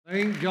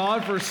Thank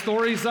God for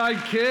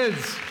Storyside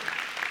Kids.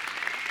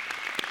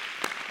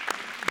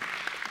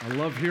 I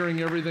love hearing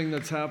everything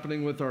that's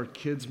happening with our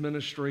kids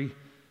ministry.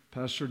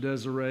 Pastor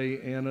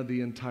Desiree, Anna,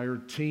 the entire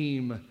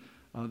team.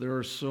 There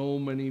are so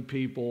many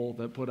people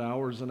that put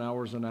hours and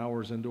hours and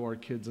hours into our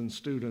kids and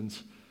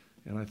students,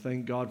 and I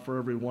thank God for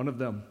every one of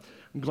them.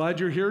 I'm glad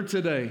you're here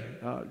today.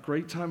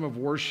 Great time of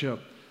worship.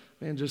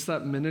 Man, just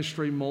that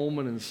ministry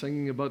moment and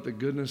singing about the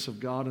goodness of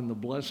God and the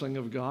blessing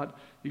of God.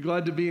 You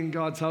glad to be in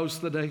God's house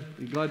today?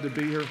 You glad to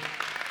be here?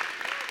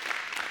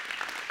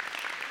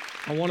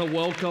 I want to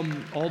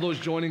welcome all those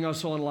joining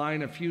us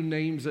online. A few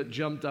names that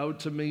jumped out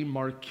to me.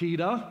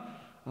 Marquita.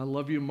 I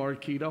love you,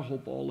 Marquita.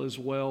 Hope all is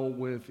well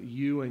with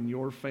you and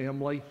your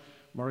family.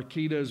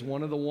 Marquita is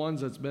one of the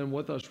ones that's been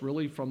with us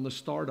really from the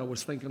start. I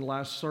was thinking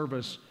last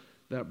service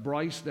that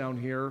Bryce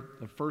down here,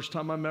 the first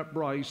time I met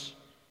Bryce,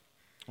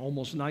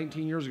 almost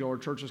 19 years ago, our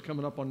church is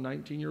coming up on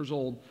 19 years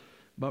old,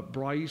 but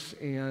Bryce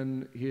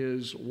and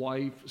his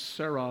wife,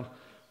 Sarah,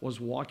 was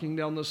walking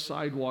down the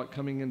sidewalk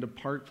coming into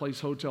Park Place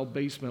Hotel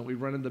basement. We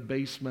rented the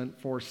basement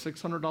for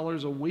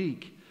 $600 a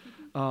week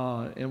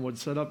and would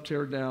set up,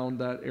 tear down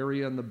that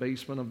area in the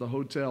basement of the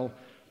hotel.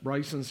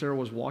 Bryce and Sarah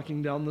was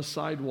walking down the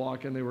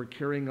sidewalk, and they were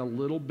carrying a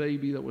little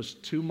baby that was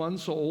 2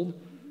 months old.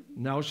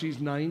 Now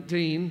she's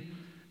 19,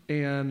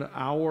 and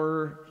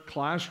our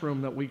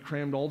classroom that we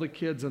crammed all the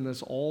kids in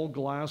this all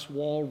glass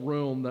wall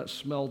room that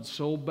smelled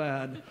so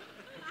bad.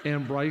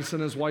 And Bryce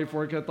and his wife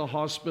work at the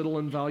hospital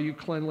and value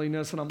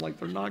cleanliness. And I'm like,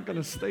 they're not going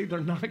to stay. They're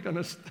not going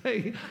to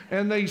stay.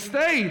 And they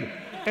stayed.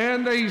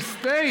 And they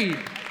stayed.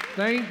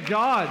 Thank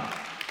God.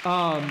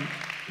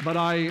 But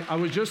I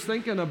was just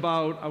thinking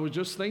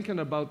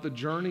about the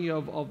journey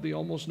of the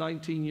almost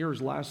 19 years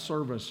last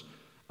service.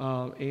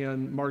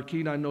 And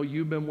Marquita, I know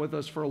you've been with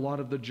us for a lot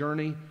of the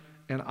journey.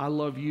 And I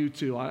love you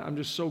too. I'm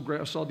just so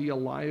great. I saw the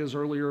Elias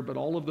earlier, but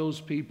all of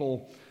those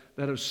people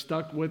that have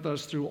stuck with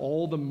us through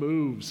all the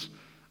moves,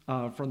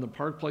 from the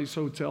Park Place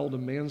Hotel to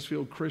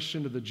Mansfield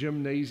Christian to the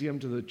gymnasium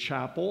to the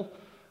chapel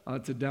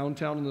to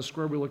downtown in the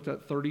square. We looked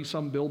at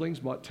 30-some buildings,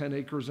 bought 10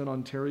 acres in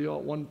Ontario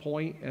at one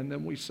point, and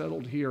then we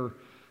settled here.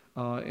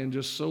 And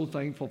just so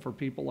thankful for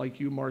people like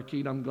you,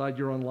 Marquita. I'm glad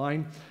you're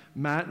online.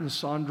 Matt and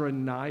Sandra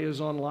Nye is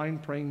online,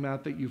 praying,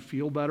 Matt, that you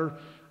feel better.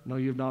 I know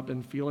you've not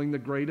been feeling the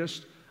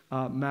greatest.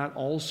 Matt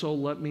also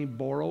let me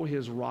borrow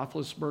his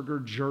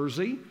Roethlisberger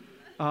jersey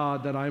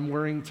that I'm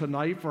wearing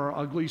tonight for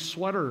our ugly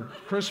sweater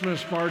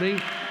Christmas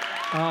party.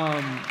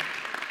 And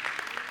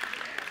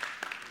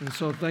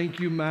so thank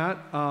you, Matt,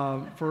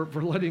 for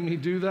letting me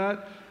do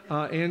that.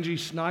 Angie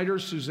Snyder,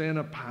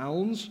 Susanna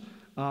Pounds,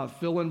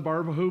 Phil and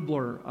Barb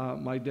Hubler.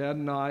 My dad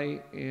and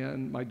I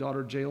and my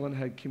daughter Jalen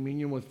had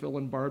communion with Phil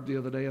and Barb the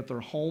other day at their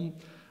home.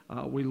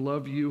 We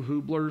love you,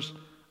 Hublers.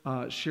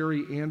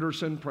 Sherry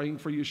Anderson, praying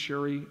for you.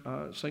 Sherry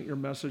sent your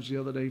message the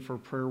other day for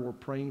prayer. We're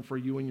praying for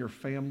you and your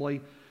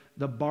family.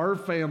 The Barr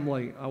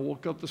family, I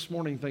woke up this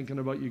morning thinking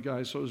about you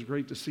guys, so it was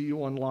great to see you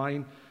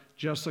online.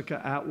 Jessica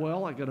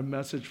Atwell, I got a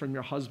message from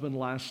your husband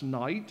last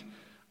night.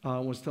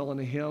 Was telling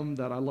him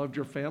that I loved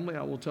your family.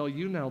 I will tell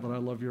you now that I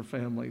love your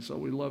family. So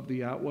we love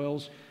the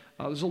Atwells.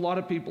 There's a lot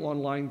of people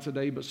online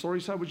today, but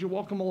Storyside, would you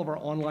welcome all of our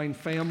online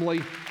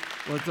family?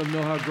 Let them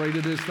know how great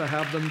it is to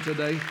have them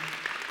today.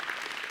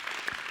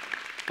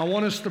 I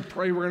want us to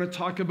pray. We're going to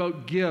talk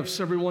about gifts.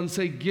 Everyone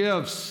say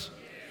gifts.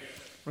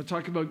 We're going to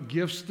talk about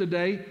gifts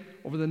today.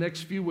 Over the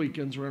next few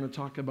weekends, we're going to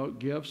talk about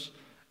gifts.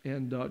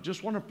 And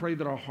just want to pray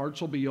that our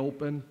hearts will be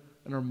open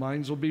and our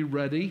minds will be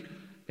ready,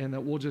 and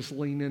that we'll just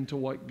lean into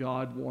what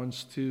God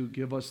wants to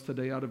give us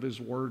today out of His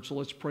Word. So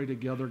let's pray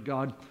together.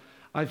 God,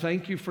 I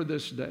thank you for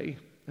this day,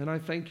 and I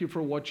thank you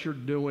for what you're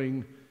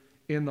doing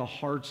in the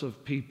hearts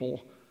of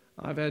people.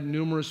 I've had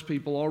numerous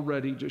people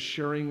already just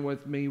sharing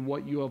with me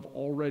what you have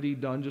already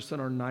done just in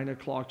our 9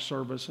 o'clock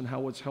service and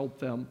how it's helped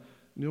them.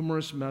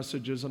 Numerous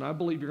messages, and I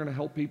believe you're going to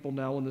help people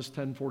now in this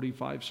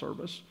 10:45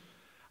 service.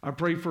 I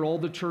pray for all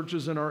the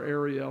churches in our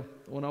area.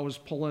 When I was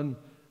pulling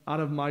out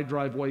of my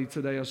driveway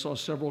today, I saw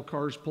several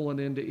cars pulling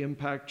into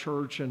Impact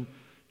Church and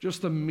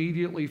just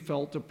immediately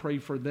felt to pray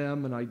for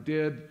them, and I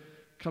did.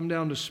 Come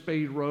down to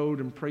Spade Road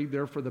and prayed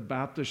there for the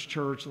Baptist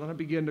Church, and then I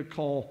began to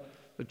call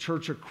the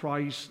Church of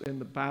Christ and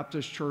the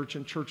Baptist Church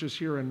and churches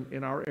here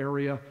in our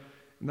area,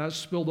 and that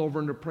spilled over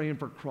into praying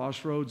for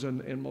Crossroads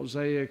and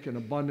Mosaic and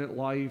Abundant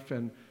Life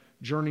and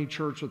Journey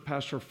Church with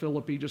Pastor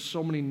Philippi. Just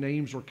so many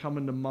names were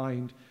coming to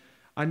mind.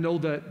 I know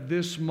that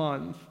this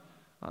month,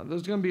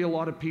 there's going to be a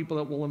lot of people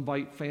that will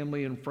invite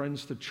family and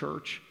friends to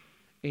church.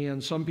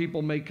 And some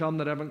people may come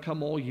that haven't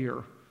come all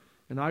year.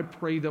 And I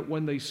pray that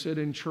when they sit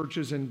in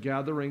churches and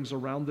gatherings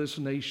around this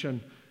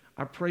nation,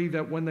 I pray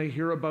that when they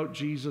hear about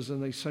Jesus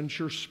and they sense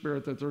your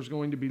spirit, that there's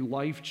going to be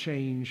life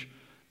change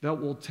that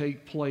will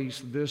take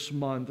place this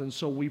month. And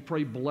so we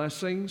pray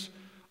blessings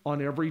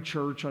on every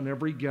church, on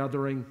every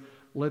gathering.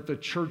 Let the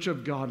church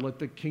of God, let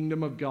the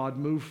kingdom of God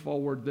move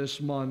forward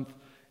this month.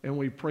 And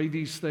we pray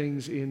these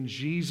things in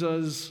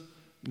Jesus'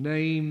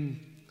 name.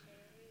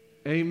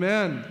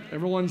 Amen.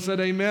 Everyone said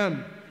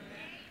amen.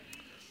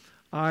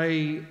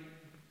 I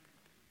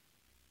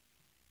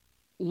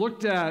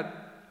looked at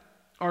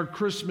our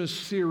Christmas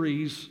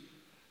series,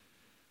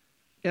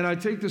 and I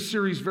take this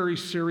series very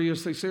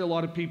serious. They say a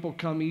lot of people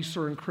come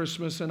Easter and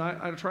Christmas, and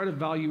I try to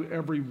value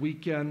every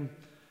weekend.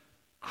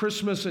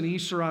 Christmas and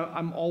Easter,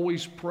 I'm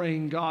always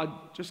praying, God,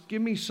 just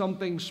give me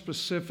something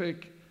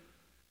specific.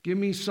 Give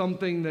me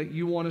something that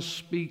you want to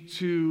speak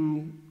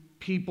to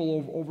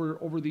people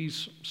over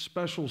these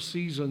special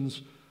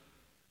seasons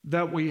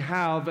that we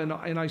have. And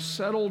I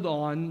settled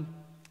on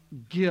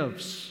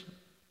gifts.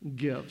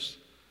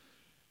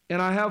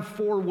 And I have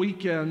 4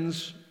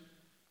 weekends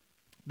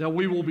that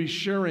we will be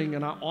sharing,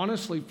 and I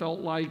honestly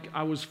felt like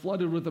I was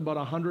flooded with about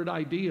 100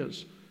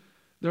 ideas.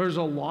 There's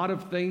a lot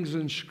of things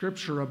in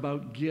Scripture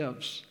about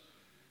gifts.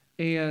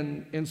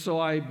 And so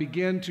I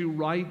began to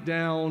write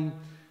down,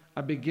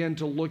 I began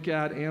to look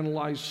at,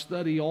 analyze,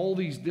 study all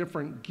these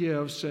different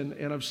gifts,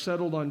 and I've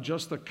settled on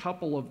just a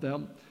couple of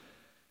them.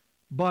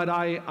 But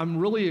I'm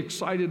really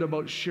excited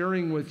about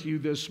sharing with you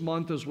this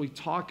month as we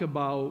talk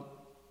about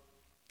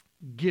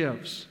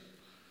gifts.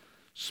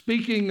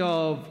 Speaking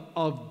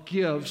of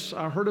gifts,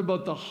 I heard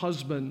about the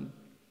husband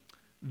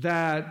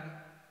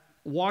that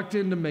walked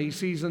into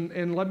Macy's,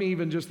 and let me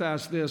even just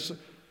ask this.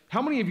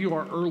 How many of you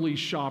are early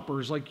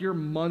shoppers? Like you're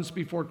months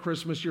before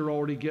Christmas, you're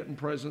already getting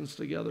presents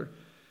together?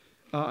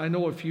 I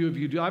know a few of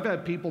you do. I've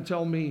had people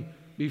tell me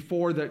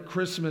before that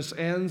Christmas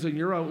ends and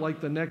you're out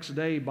like the next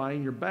day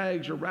buying your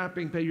bags, your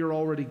wrapping paper, you're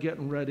already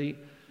getting ready.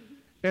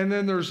 And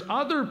then there's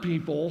other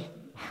people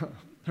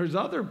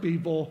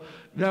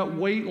that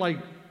wait like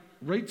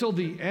right till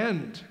the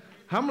end.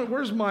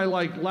 Where's my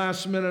like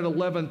last minute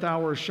 11th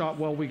hour shop?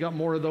 Well, we got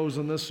more of those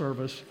in this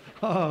service.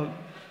 The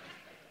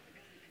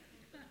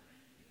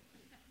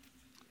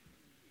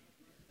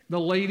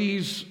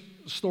ladies,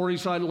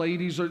 Storyside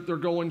ladies, they're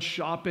going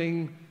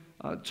shopping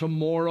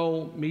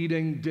tomorrow,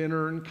 meeting,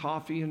 dinner and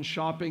coffee and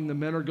shopping. The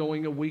men are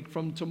going a week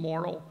from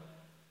tomorrow.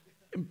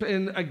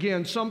 And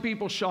again, some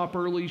people shop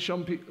early,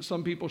 some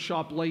people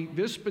shop late.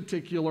 This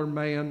particular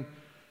man,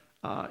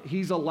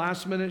 he's a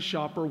last minute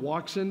shopper,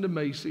 walks into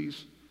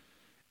Macy's,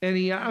 and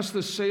he asked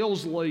the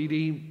sales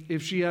lady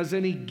if she has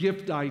any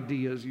gift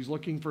ideas. He's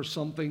looking for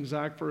something,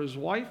 Zach, for his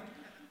wife.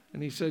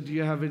 And he said, do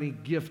you have any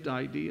gift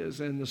ideas?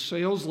 And the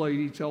sales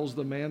lady tells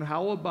the man,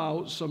 how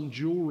about some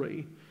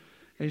jewelry?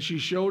 And she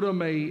showed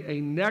him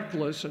a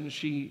necklace, and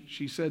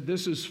she said,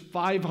 this is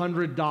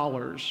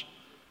 $500.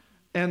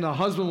 And the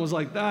husband was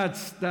like,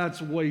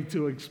 that's way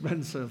too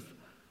expensive.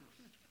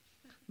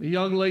 The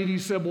young lady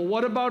said, well,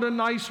 what about a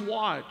nice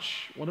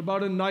watch? What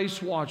about a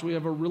nice watch? We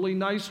have a really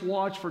nice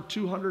watch for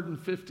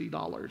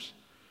 $250.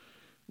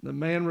 The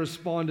man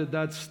responded,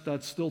 that's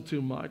still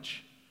too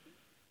much.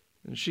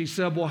 And she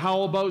said, well,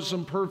 how about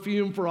some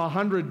perfume for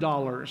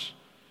 $100?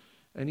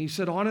 And he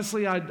said,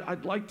 honestly,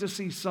 I'd like to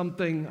see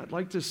something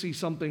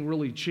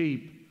really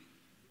cheap.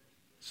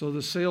 So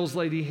the sales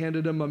lady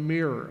handed him a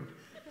mirror.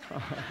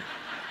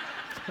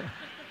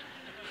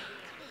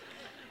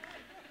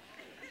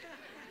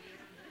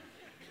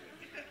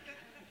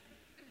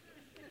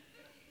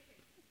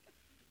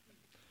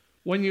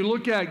 When you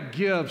look at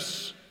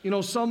gifts, you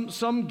know,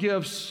 some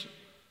gifts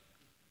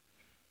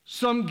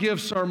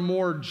are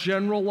more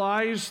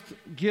generalized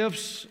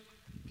gifts.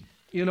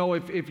 You know,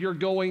 if you're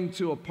going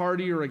to a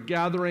party or a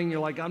gathering, you're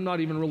like, I'm not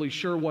even really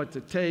sure what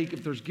to take.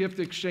 If there's gift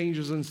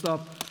exchanges and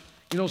stuff,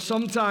 you know,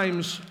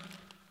 sometimes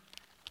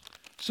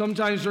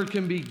there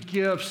can be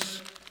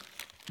gifts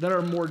that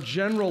are more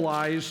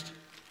generalized,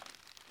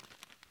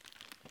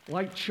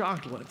 like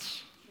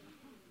chocolates.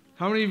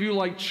 How many of you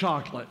like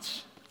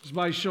chocolates? Just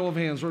by show of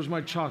hands, where's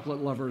my chocolate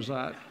lovers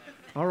at?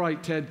 All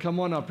right, Ted, come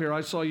on up here.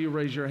 I saw you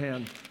raise your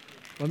hand.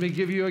 Let me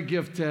give you a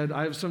gift, Ted.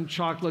 I have some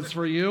chocolates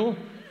for you.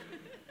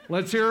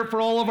 Let's hear it for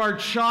all of our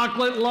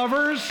chocolate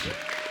lovers.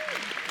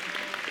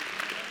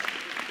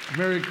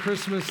 Merry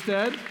Christmas,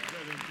 Ted.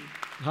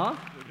 Huh?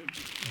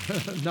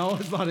 No,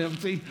 it's not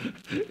empty.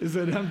 Is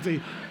it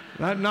empty?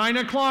 That 9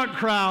 o'clock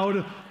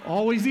crowd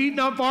always eating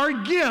up our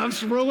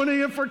gifts, ruining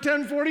it for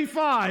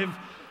 10:45.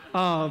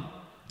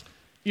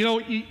 You know,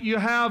 you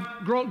have,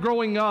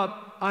 growing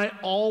up, I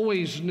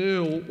always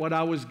knew what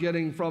I was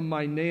getting from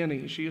my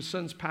nanny. She has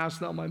since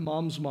passed now, my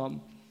mom's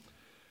mom.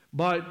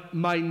 But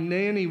my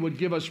nanny would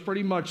give us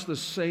pretty much the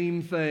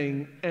same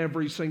thing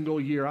every single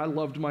year. I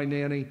loved my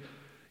nanny.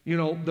 You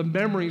know, the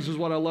memories is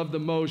what I loved the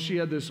most. She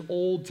had this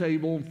old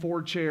table and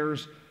 4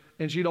 chairs,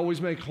 and she'd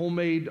always make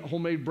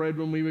homemade bread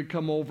when we would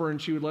come over,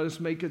 and she would let us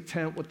make a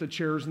tent with the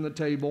chairs and the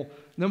table.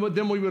 And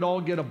then we would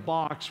all get a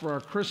box for our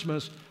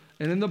Christmas.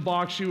 And in the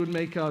box, she would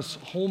make us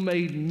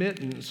homemade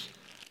mittens.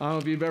 I don't know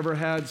if you've ever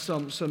had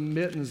some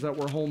mittens that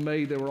were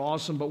homemade. They were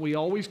awesome, but we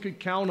always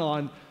could count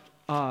on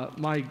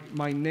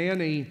my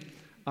nanny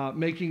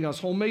making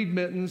us homemade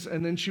mittens,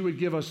 and then she would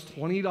give us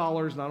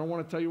 $20. And I don't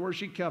want to tell you where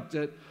she kept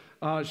it.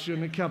 She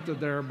shouldn't have kept it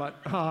there, but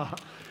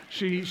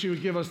she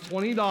would give us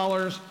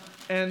 $20,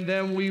 and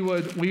then we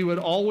would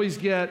always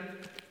get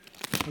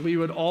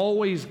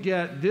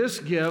this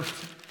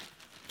gift,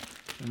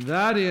 and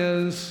that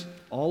is,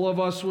 all of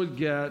us would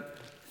get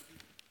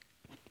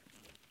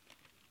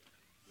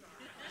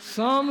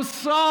some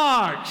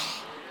socks.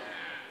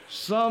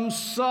 Some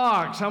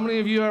socks. How many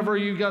of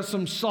you got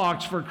some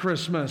socks for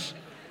Christmas?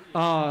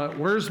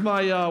 Where's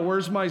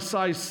my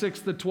size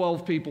 6 to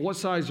 12 people? What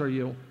size are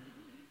you?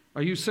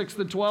 Are you 6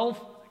 to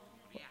 12?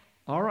 Yeah.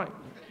 All right.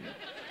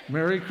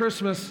 Merry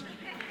Christmas.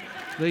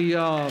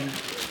 That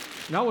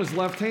was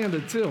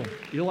left-handed too.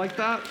 You like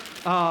that?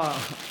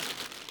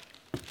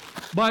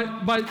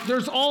 But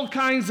there's all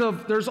kinds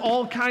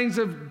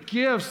of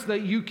gifts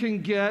that you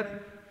can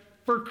get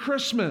for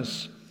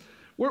Christmas.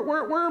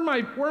 Where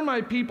are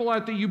my people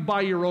at that you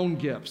buy your own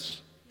gifts?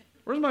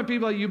 Where's my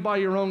people that you buy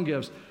your own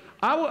gifts?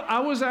 I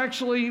was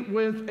actually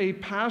with a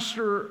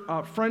pastor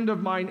friend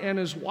of mine and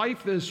his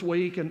wife this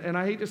week, and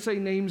I hate to say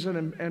names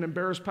and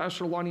embarrass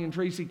Pastor Lonnie and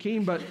Tracy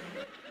Keene, but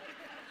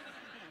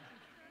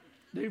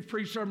they've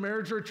preached our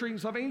marriage retreat and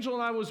stuff. Angel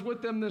and I was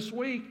with them this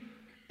week,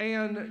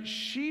 and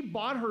she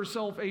bought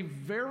herself a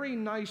very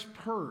nice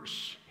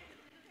purse.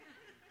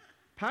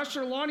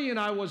 Pastor Lonnie and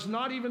I was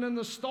not even in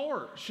the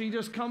store. She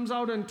just comes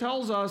out and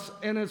tells us,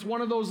 and it's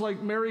one of those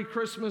like Merry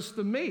Christmas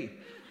to me.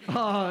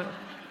 How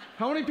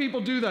many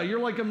people do that? You're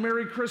like a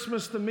Merry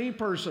Christmas to me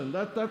person.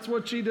 That's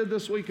what she did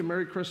this week, a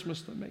Merry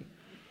Christmas to me.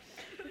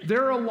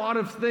 There are a lot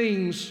of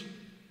things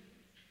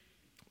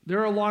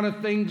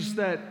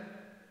that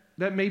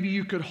maybe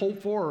you could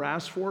hope for or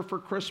ask for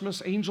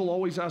Christmas. Angel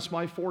always asks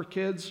my 4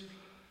 kids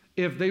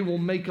if they will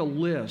make a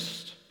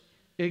list.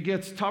 It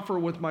gets tougher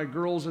with my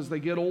girls as they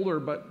get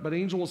older, but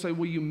Angel will say,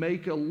 will you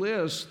make a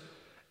list?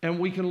 And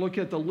we can look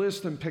at the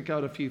list and pick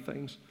out a few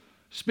things.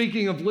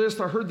 Speaking of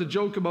list, I heard the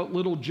joke about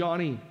little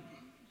Johnny.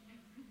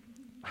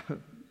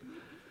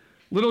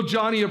 Little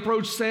Johnny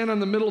approached Santa in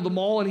the middle of the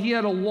mall, and he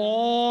had a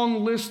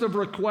long list of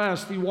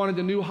requests. He wanted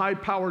a new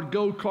high-powered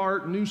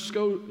go-kart, new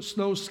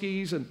snow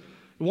skis, and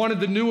he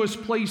wanted the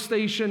newest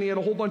PlayStation. He had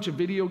a whole bunch of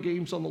video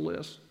games on the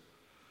list.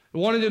 He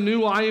wanted a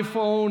new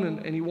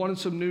iPhone, and he wanted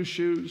some new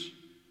shoes.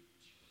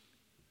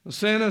 And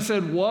Santa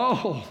said,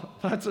 whoa,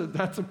 that's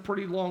a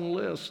pretty long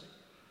list.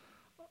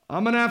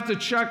 I'm going to have to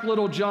check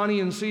little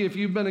Johnny and see if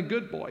you've been a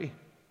good boy.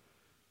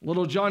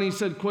 Little Johnny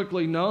said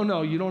quickly,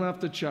 no, you don't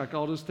have to check.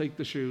 I'll just take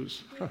the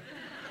shoes. I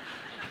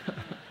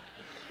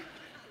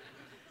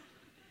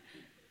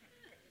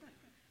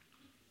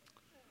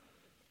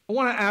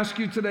want to ask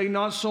you today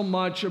not so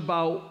much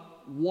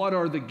about what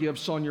are the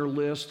gifts on your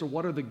list or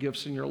what are the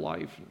gifts in your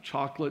life,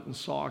 chocolate and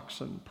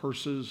socks and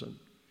purses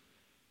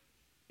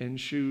and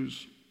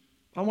shoes.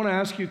 I want to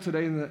ask you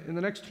today in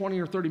the next 20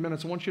 or 30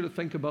 minutes, I want you to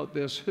think about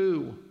this.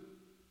 Who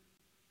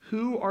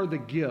are the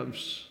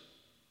gifts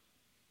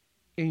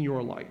in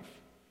your life?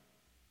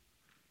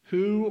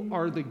 Who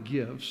are the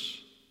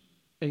gifts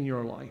in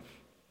your life?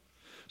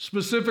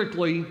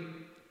 Specifically,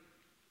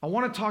 I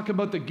want to talk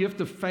about the gift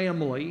of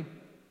family,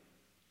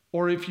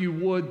 or if you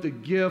would, the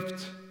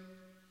gift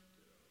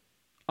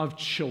of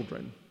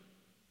children.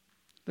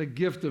 The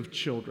gift of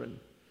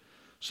children.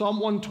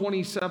 Psalm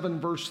 127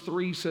 verse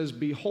 3 says,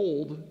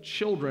 behold,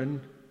 children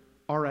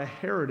are a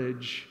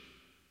heritage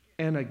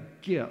and a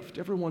gift.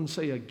 Everyone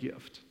say a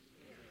gift.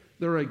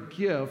 They're a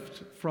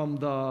gift from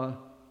the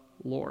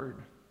Lord.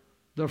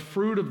 The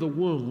fruit of the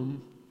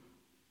womb,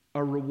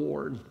 a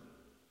reward.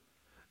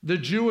 The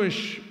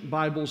Jewish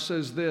Bible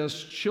says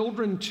this,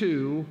 children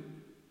too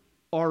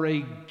are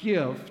a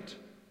gift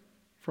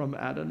from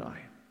Adonai.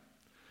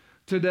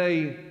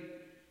 Today,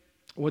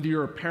 whether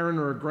you're a parent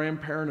or a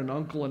grandparent, an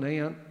uncle, an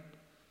aunt,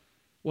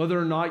 whether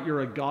or not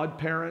you're a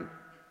godparent,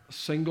 a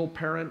single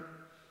parent,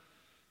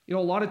 you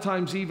know, a lot of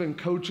times even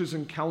coaches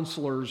and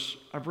counselors,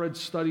 I've read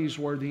studies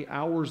where the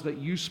hours that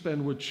you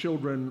spend with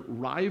children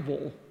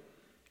rival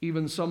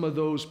even some of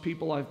those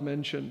people I've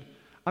mentioned.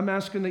 I'm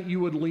asking that you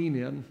would lean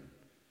in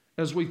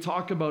as we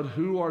talk about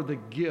who are the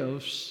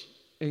gifts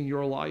in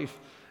your life.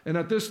 And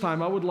at this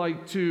time, I would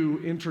like to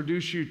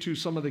introduce you to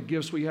some of the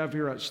gifts we have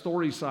here at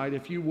Storyside.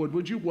 If you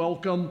would you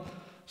welcome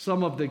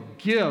some of the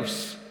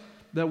gifts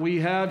that we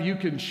have? You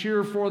can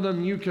cheer for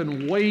them, you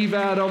can wave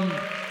at them,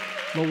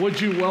 but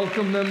would you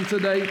welcome them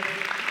today?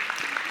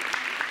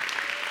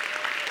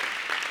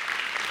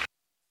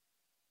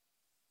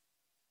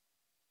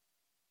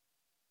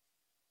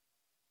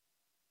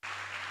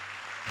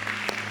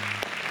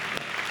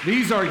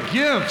 These are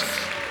gifts.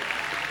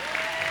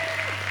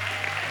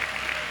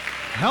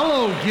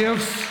 Hello,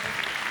 gifts.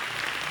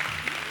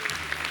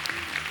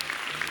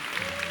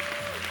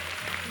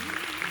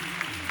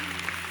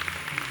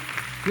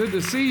 Good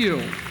to see you.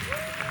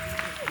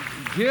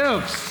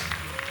 Gifts.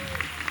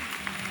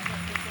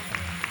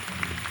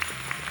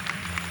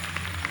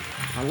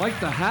 I like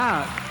the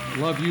hat.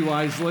 Love you,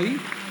 Wesley.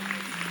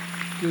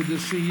 Good to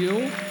see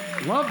you.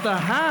 Love the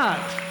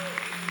hat.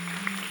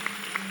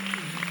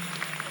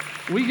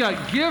 We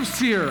got gifts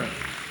here.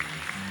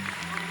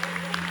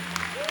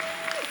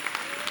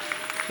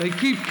 They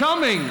keep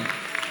coming.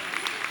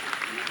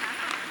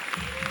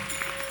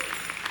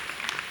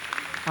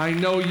 I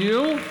know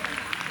you.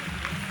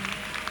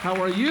 How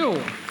are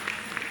you?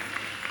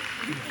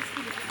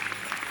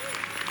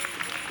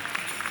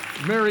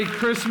 Merry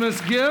Christmas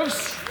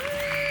gifts.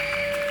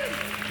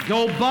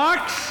 Go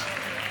Bucks.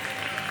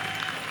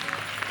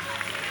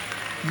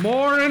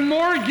 More and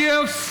more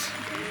gifts.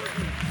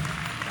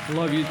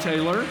 Love you,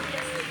 Taylor.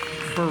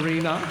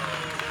 Farina.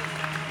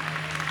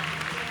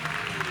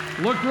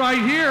 Look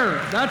right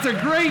here. That's a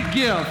great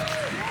gift.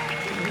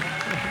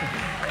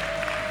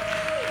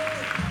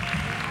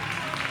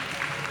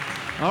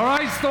 All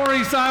right,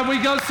 Storyside,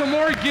 we got some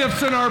more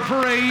gifts in our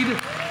parade.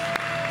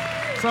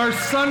 It's our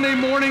Sunday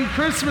morning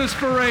Christmas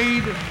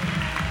parade.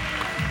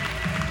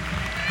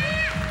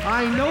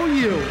 I know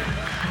you.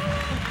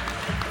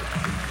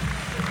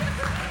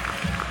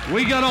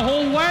 We got a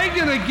whole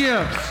wagon of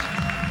gifts.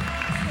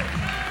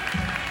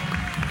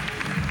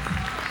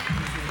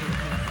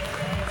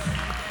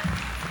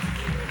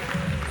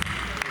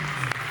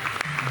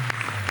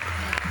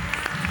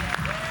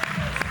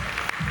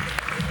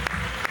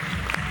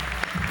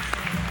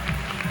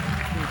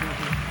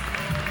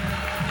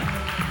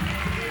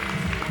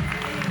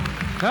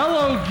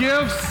 Hello,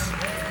 gifts.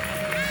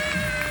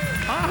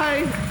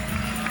 Hi.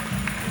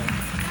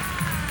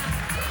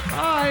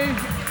 Hi.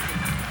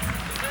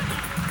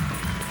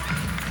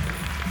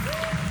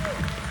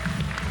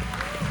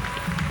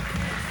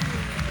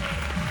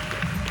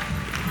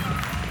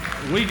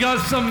 We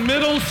got some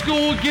middle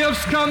school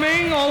gifts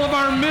coming, all of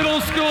our middle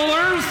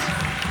schoolers.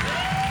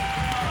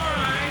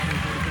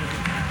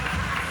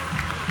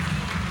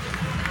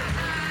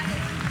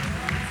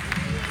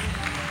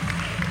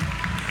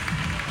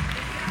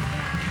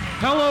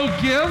 Hello,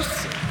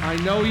 gifts. I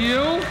know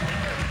you.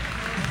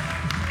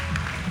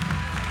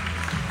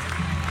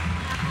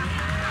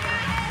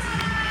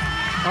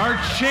 Our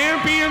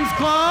Champions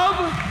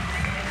Club.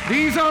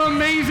 These are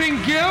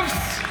amazing gifts.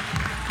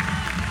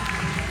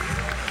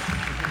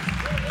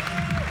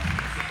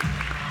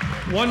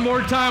 One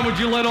more time, would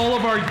you let all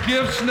of our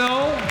gifts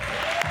know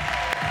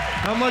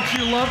how much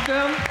you love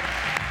them?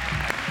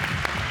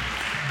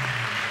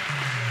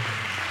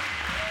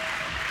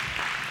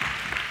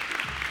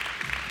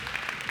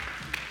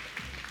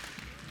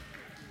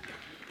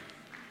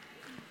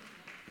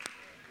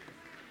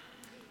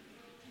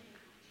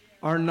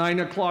 Our 9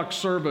 o'clock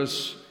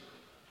service,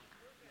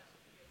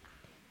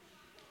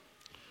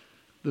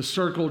 the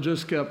circle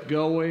just kept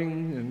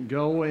going and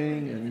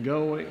going and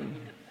going.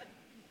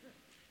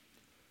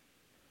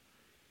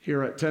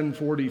 Here at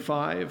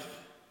 10:45,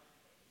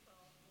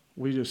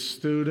 we just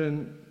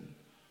student,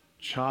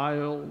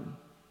 child,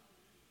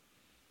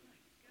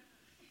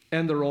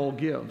 and they're all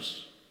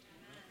gifts.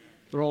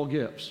 They're all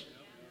gifts.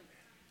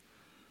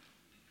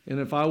 And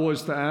if I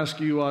was to ask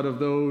you out of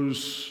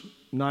those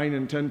 9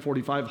 and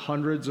 10:45,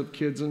 hundreds of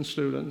kids and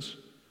students,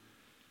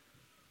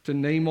 to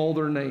name all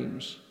their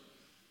names.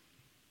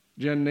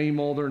 Jen, name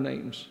all their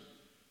names.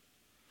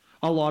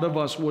 A lot of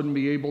us wouldn't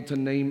be able to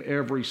name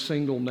every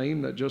single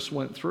name that just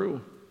went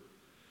through.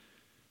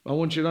 I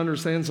want you to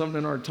understand something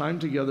in our time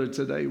together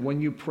today.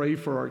 When you pray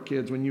for our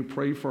kids, when you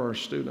pray for our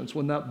students,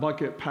 when that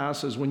bucket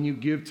passes, when you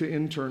give to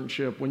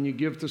internship, when you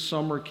give to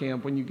summer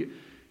camp, when you give,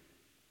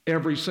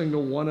 every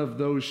single one of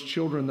those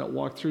children that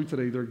walk through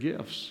today, they're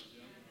gifts.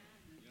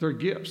 They're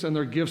gifts, and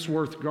they're gifts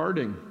worth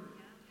guarding,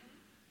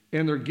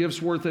 and they're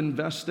gifts worth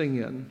investing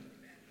in.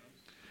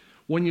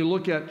 When you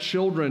look at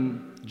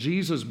children,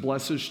 Jesus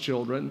blesses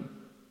children.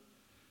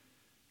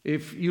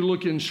 If you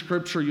look in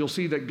Scripture, you'll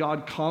see that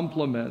God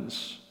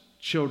compliments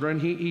children.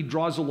 He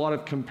draws a lot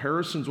of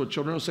comparisons with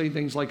children. He'll say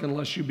things like,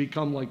 unless you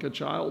become like a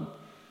child.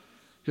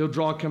 He'll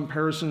draw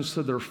comparisons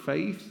to their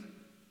faith.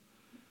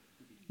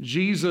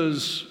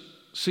 Jesus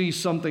sees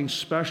something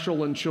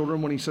special in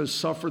children when he says,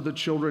 suffer the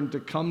children to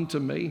come to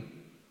me.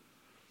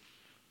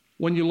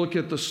 When you look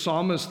at the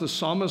psalmist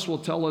will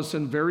tell us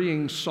in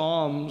varying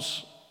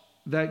psalms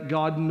that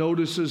God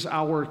notices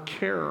our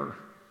care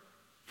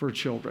for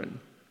children.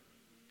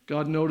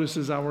 God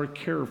notices our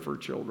care for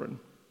children.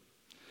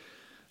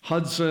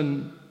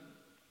 Hudson,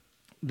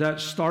 that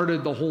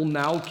started the whole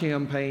Now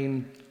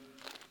campaign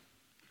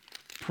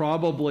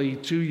probably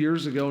 2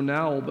 years ago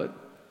now, but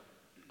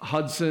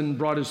Hudson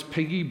brought his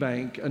piggy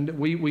bank, and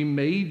we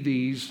made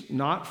these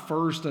not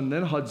first and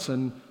then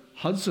Hudson.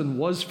 Hudson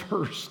was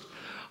first.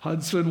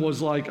 Hudson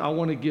was like, I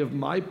want to give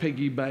my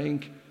piggy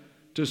bank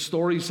to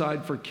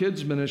Storyside for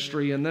Kids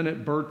Ministry, and then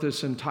it birthed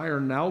this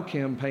entire Now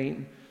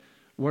campaign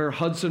where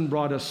Hudson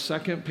brought a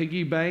second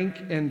piggy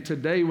bank, and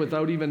today,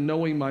 without even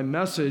knowing my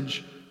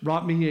message,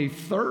 brought me a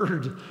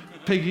third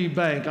piggy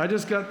bank. I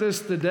just got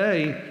this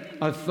today,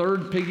 a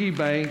third piggy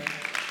bank,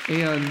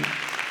 and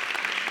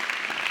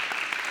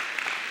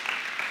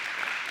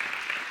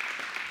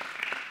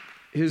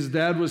his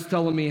dad was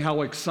telling me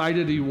how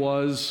excited he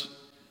was,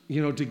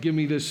 to give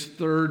me this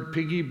third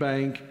piggy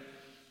bank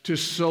to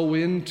sow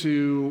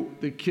into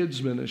the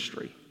kids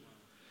ministry.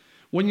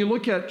 When you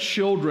look at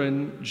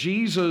children,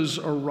 Jesus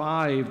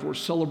arrived, we're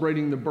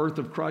celebrating the birth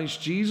of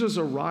Christ. Jesus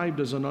arrived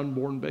as an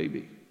unborn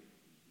baby.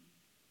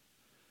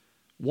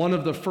 One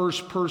of the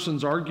first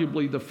persons,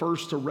 arguably the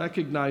first to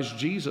recognize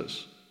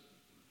Jesus,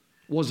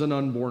 was an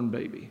unborn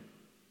baby.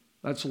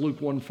 That's Luke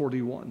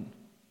 1:41.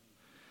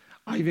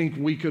 I think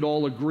we could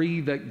all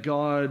agree that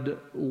God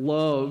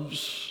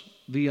loves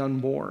the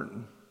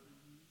unborn.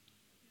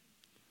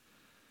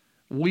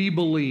 We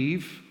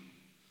believe,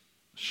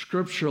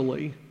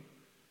 scripturally,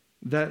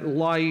 that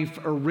life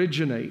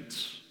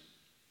originates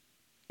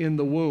in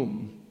the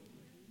womb.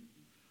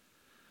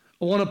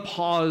 I want to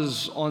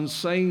pause on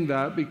saying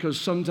that because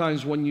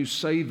sometimes when you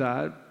say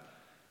that,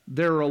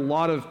 there are a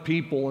lot of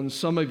people, and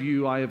some of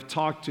you I have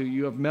talked to,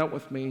 you have met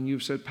with me, and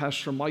you've said,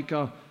 Pastor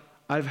Micah,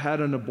 I've had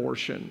an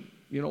abortion.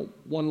 You know,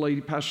 one lady,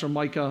 Pastor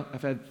Micah,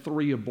 I've had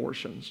 3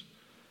 abortions.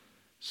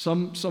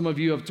 Some of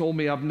you have told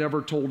me, I've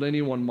never told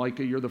anyone,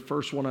 Micah, you're the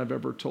first one I've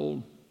ever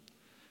told.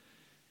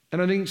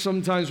 And I think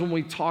sometimes when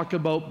we talk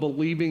about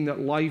believing that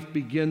life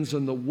begins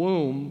in the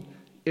womb,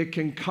 it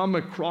can come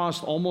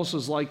across almost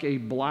as like a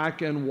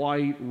black and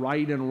white,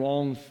 right and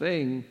wrong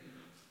thing,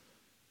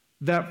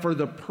 that for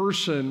the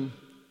person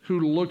who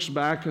looks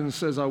back and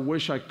says, I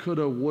wish I could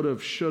have, would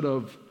have, should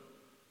have,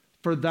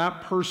 for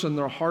that person,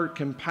 their heart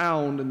can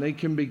pound and they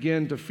can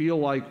begin to feel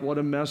like, what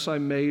a mess I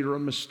made or a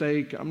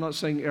mistake. I'm not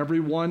saying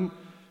everyone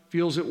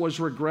feels it was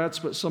regrets,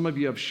 but some of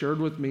you have shared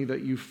with me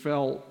that you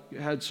felt you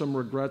had some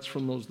regrets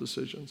from those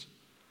decisions.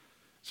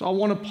 So I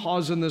want to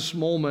pause in this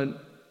moment.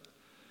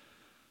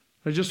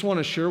 I just want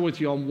to share with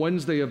you, on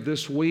Wednesday of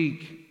this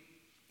week,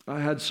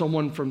 I had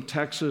someone from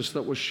Texas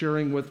that was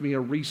sharing with me a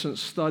recent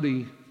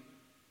study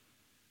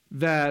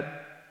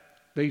that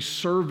they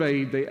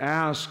surveyed, they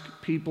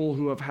asked people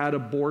who have had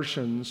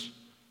abortions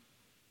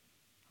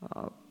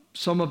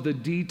some of the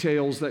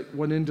details that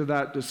went into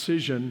that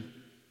decision,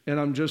 and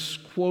I'm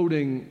just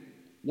quoting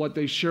what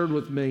they shared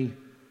with me,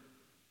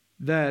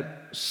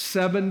 that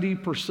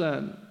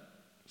 70%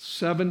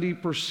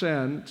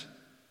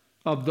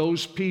 of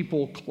those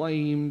people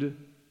claimed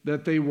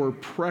that they were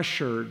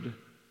pressured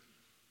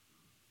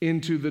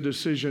into the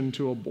decision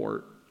to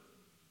abort.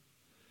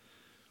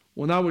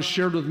 When that was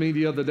shared with me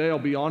the other day, I'll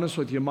be honest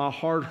with you, my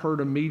heart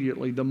hurt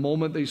immediately. The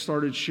moment they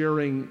started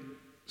sharing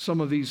some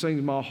of these things,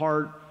 my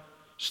heart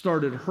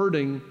started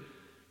hurting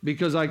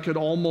because I could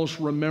almost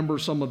remember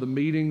some of the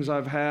meetings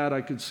I've had.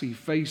 I could see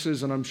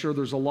faces, and I'm sure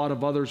there's a lot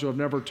of others who have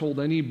never told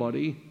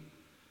anybody.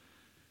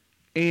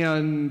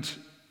 And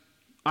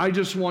I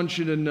just want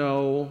you to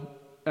know,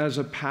 as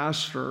a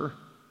pastor,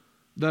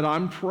 that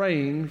I'm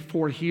praying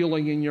for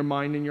healing in your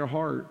mind and your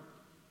heart.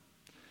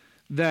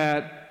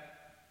 That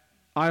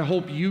I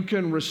hope you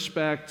can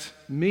respect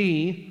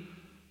me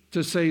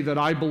to say that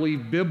I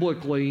believe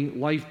biblically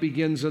life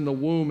begins in the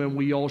womb and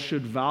we all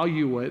should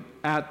value it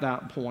at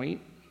that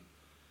point.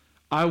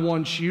 I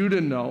want you to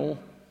know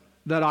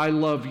that I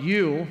love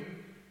you,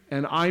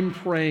 and I'm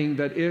praying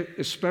that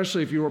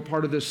especially if you were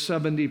part of this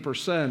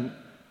 70%,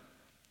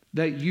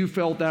 that you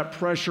felt that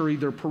pressure,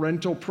 either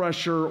parental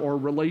pressure or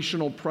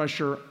relational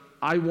pressure.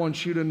 I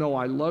want you to know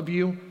I love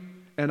you,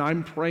 and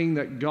I'm praying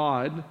that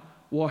God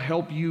will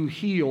help you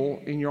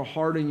heal in your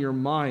heart and your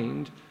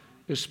mind,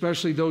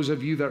 especially those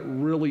of you that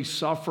really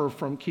suffer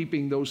from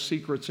keeping those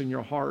secrets in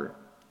your heart.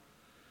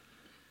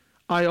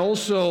 I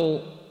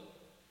also,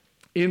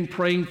 in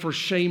praying for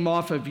shame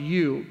off of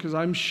you, because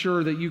I'm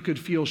sure that you could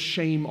feel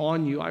shame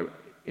on you,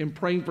 in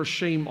praying for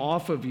shame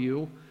off of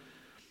you,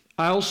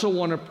 I also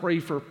want to pray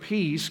for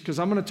peace, because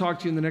I'm going to talk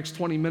to you in the next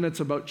 20 minutes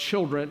about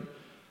children.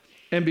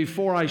 And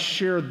before I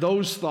share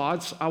those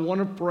thoughts, I want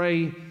to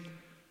pray,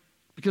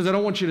 because I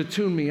don't want you to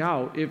tune me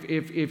out.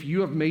 If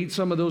you have made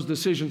some of those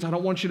decisions, I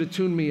don't want you to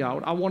tune me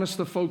out. I want us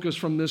to focus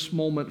from this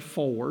moment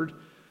forward.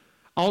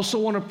 I also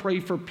want to pray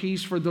for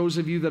peace for those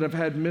of you that have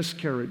had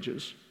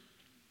miscarriages.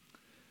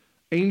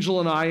 Angel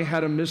and I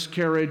had a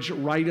miscarriage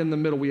right in the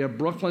middle. We have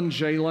Brooklyn,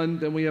 Jalen,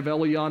 then we have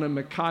Eliana and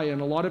Micah.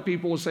 And a lot of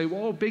people will say,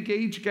 well, big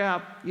age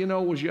gap,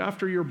 was you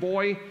after your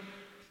boy?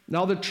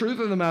 Now, the truth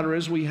of the matter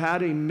is we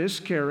had a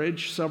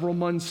miscarriage several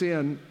months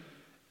in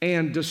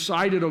and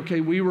decided,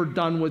 okay, we were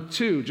done with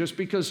 2, just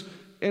because,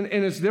 and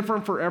it's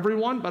different for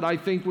everyone, but I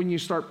think when you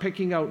start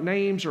picking out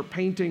names or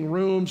painting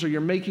rooms or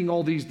you're making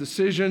all these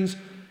decisions,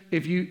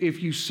 if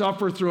you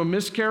suffer through a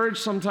miscarriage,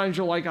 sometimes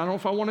you're like, I don't know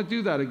if I want to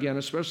do that again,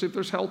 especially if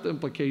there's health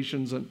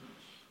implications. And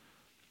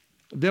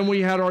then we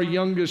had our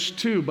youngest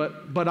 2,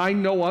 but I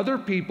know other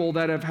people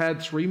that have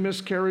had 3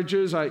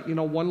 miscarriages.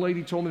 One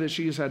lady told me that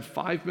she has had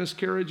 5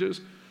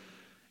 miscarriages.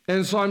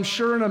 And so I'm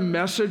sure in a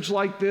message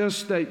like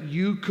this that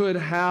you could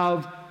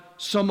have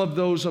some of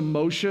those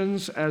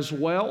emotions as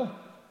well.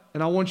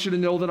 And I want you to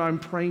know that I'm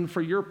praying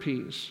for your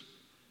peace.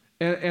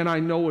 And I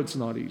know it's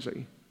not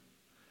easy.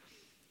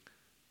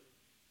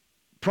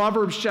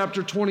 Proverbs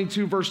chapter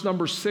 22, verse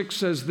number 6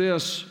 says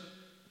this: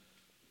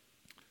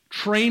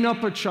 train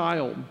up a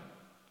child.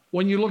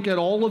 When you look at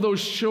all of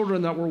those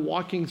children that we're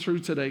walking through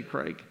today,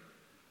 Craig,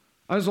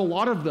 there's a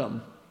lot of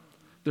them.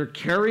 They're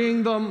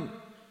carrying them.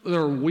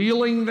 They're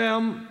wheeling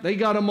them. They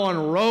got them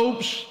on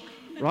ropes,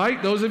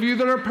 right? Those of you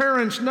that are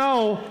parents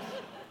know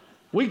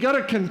we got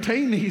to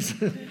contain these,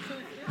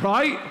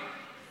 right?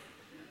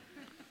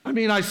 I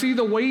mean, I see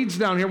the Wades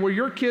down here. Were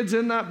your kids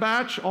in that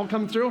batch all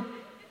come through?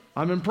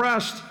 I'm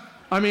impressed.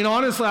 I mean,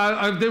 honestly,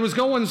 it was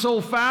going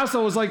so fast, I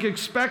was like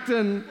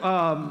expecting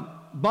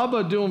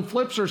Bubba doing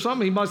flips or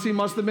something. He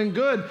must have been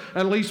good.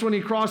 At least when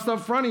he crossed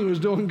up front, he was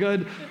doing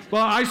good.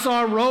 Well, I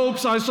saw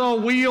ropes. I saw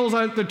wheels.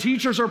 The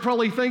teachers are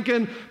probably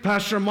thinking,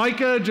 Pastor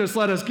Micah, just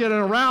let us get it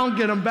around,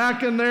 get him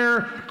back in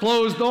there,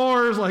 close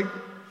doors. Like,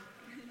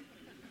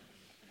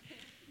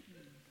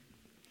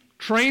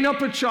 train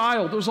up a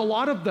child. There's a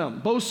lot of them,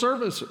 both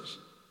services.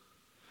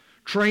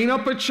 Train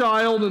up a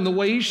child in the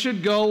way he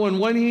should go, and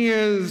when he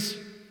is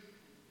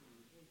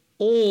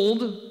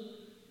old,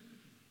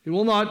 he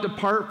will not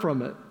depart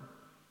from it.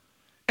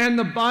 And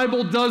the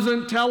Bible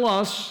doesn't tell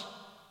us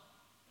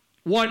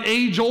what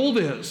age old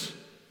is.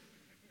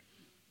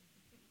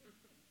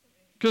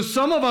 Because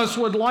some of us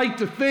would like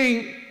to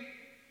think,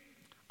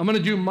 I'm going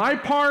to do my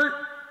part,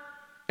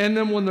 and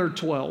then when they're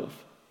 12.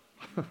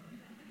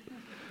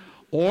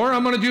 Or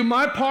I'm going to do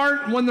my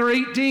part when they're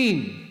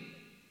 18.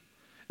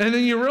 And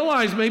then you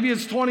realize maybe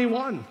it's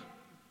 21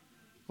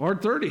 or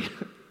 30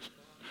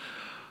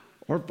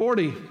 or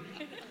 40.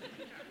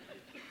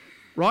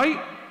 Right?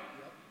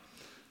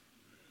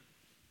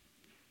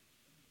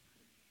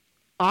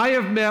 I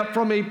have met,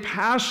 from a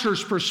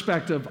pastor's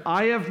perspective,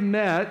 I have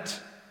met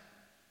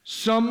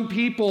some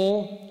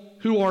people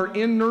who are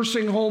in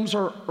nursing homes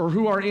or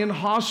who are in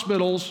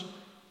hospitals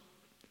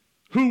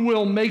who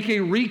will make a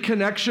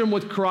reconnection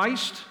with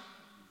Christ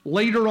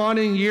later on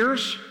in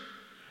years,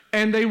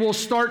 and they will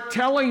start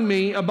telling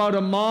me about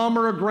a mom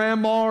or a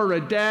grandma or a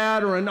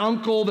dad or an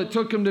uncle that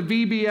took them to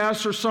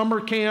VBS or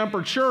summer camp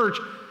or church,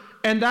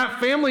 and that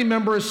family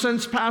member has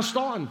since passed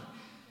on.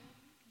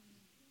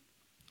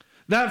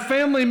 That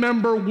family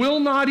member will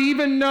not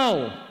even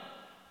know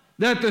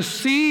that the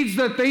seeds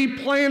that they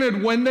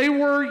planted when they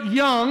were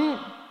young,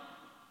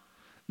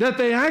 that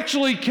they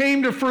actually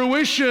came to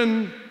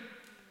fruition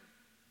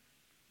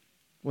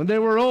when they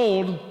were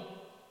old,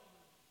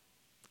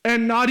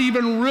 and not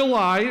even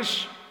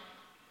realize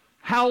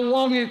how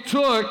long it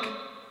took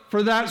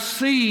for that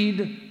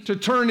seed to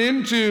turn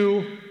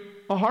into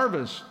a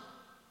harvest.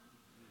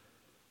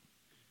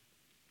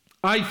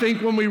 I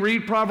think when we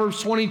read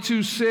Proverbs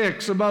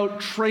 22:6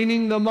 about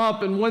training them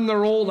up and when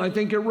they're old, I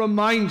think it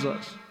reminds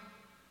us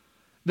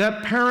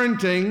that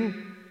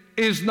parenting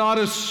is not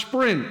a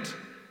sprint.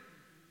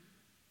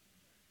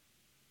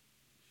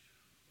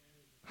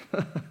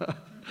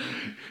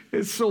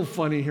 It's so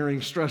funny hearing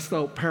stressed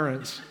out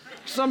parents.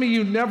 Some of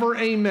you never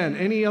amen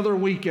any other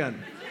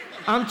weekend.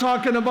 I'm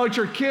talking about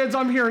your kids.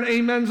 I'm hearing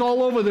amens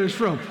all over this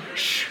room.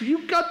 Shh,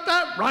 you got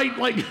that right.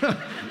 Like,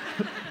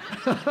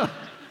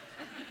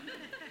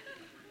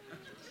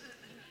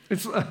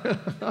 it's,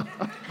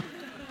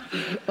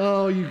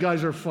 oh, you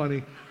guys are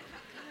funny.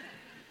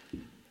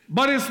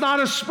 But it's not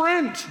a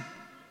sprint,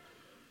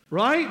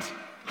 right?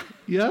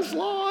 Yes,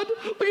 Lord.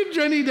 Look at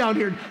Jenny down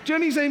here.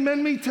 Jenny's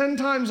amen me 10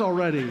 times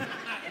already.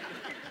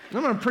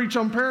 I'm going to preach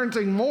on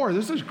parenting more.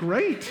 This is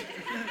great.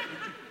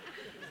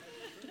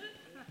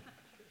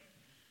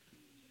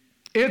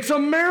 It's a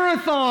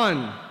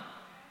marathon.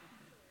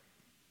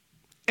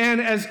 And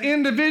as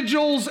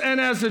individuals and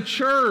as a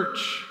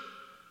church,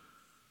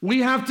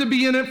 we have to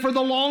be in it for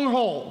the long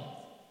haul.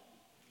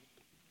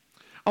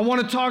 I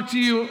want to talk to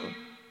you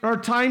our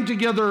time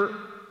together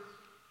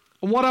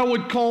on what I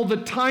would call the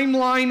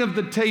timeline of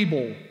the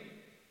table.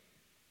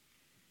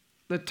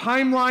 The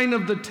timeline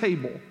of the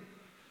table.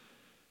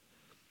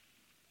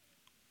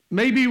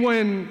 Maybe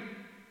when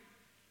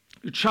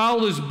your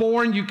child is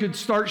born, you could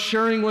start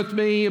sharing with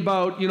me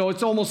about,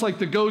 it's almost like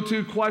the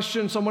go-to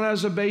question. Someone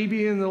has a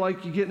baby and they're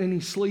like, you getting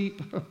any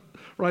sleep?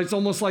 Right? It's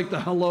almost like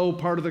the hello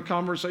part of the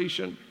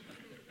conversation.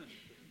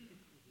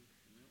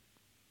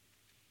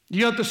 You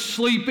got the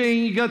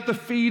sleeping, you got the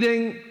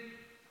feeding,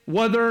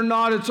 whether or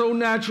not it's au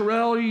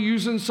naturel, you're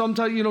using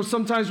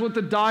sometimes with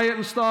the diet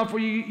and stuff,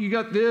 where you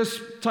got this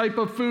type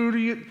of food,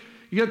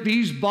 you got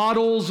these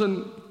bottles,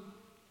 and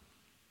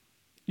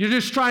you're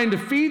just trying to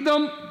feed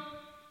them.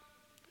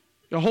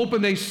 You're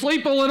hoping they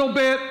sleep a little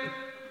bit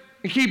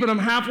and keeping them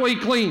halfway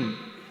clean.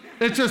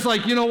 It's just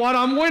like, you know what,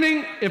 I'm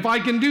winning if I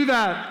can do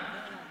that.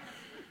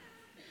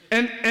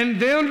 And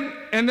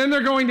then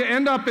they're going to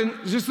end up in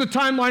just the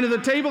timeline of the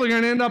table. They're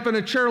going to end up in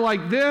a chair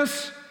like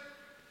this,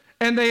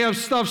 and they have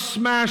stuff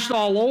smashed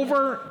all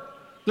over.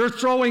 They're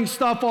throwing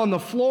stuff on the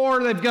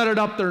floor. They've got it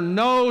up their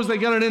nose. They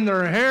got it in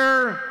their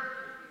hair,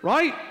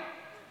 right?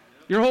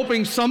 You're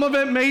hoping some of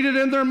it made it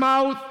in their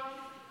mouth.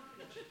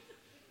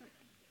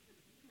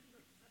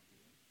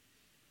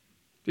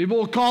 People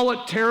will call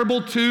it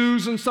terrible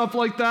twos and stuff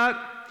like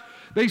that.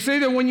 They say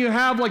that when you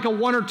have like a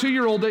 1 or 2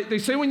 year old, they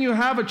say when you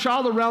have a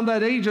child around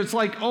that age, it's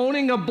like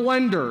owning a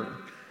blender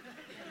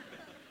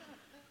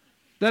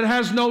that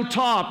has no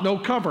top, no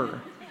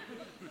cover.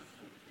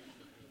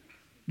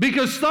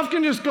 Because stuff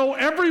can just go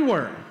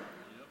everywhere.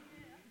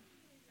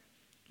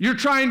 You're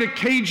trying to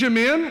cage them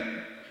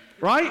in,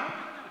 right?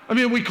 I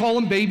mean, we call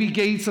them baby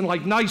gates and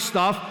like nice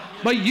stuff.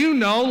 But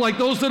like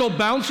those little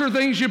bouncer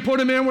things you put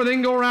them in where they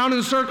can go around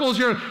in circles,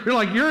 you're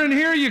like, you're in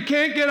here, you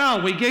can't get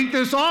out. We gate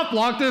this off,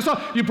 lock this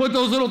off. You put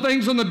those little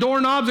things on the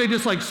doorknobs, they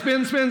just like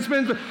spin.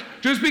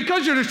 Just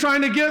because you're just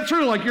trying to get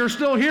through, like you're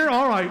still here,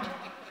 all right.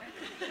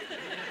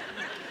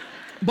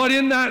 But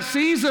in that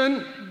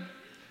season,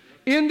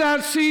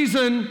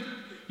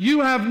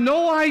 you have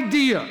no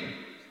idea.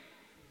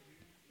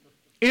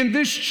 In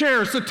this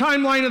chair, it's the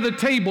timeline of the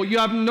table. You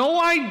have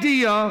no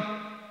idea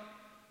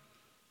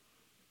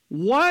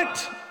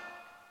what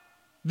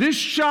this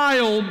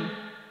child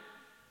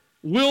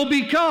will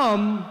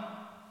become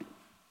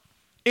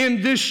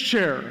in this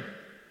chair.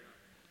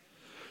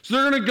 So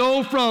they're going to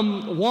go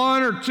from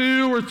 1 or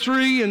 2 or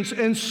 3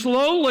 and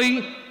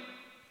slowly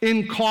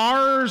in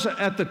cars,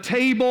 at the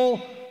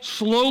table,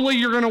 slowly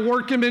you're going to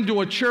work him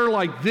into a chair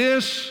like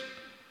this.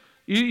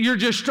 You're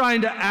just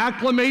trying to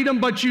acclimate him,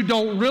 but you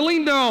don't really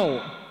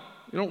know.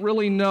 You don't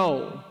really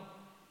know.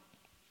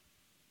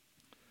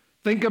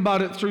 Think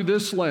about it through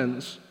this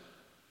lens.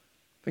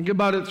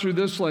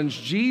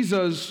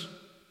 Jesus,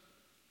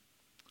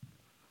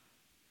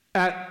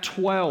 at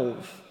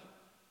 12,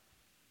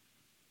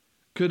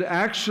 could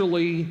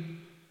actually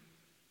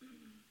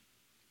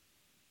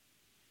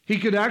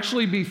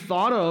be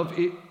thought of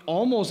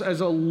almost as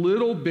a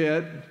little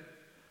bit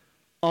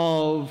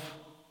of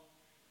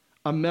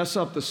a mess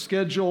up the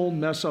schedule,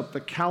 mess up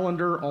the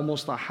calendar,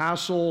 almost a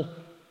hassle.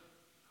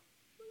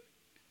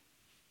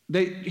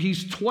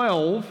 He's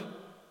 12.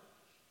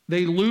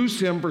 They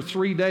lose him for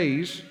 3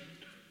 days,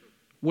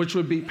 which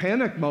would be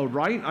panic mode,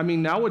 right? I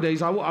mean,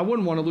 nowadays, I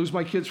wouldn't want to lose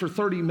my kids for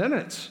 30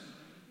 minutes.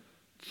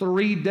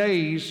 3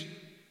 days,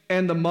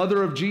 and the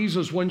mother of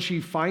Jesus, when she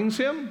finds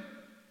him,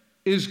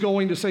 is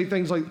going to say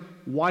things like,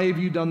 "Why have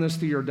you done this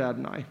to your dad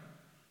and I?"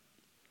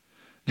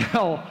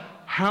 Now,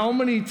 how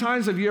many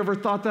times have you ever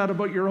thought that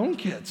about your own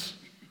kids?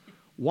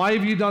 Why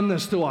have you done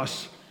this to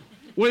us?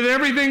 With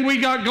everything we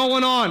got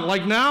going on.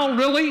 Like now,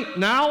 really?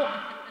 Now?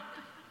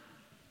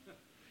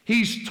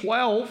 He's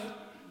 12.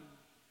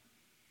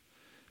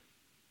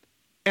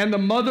 And the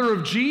mother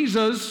of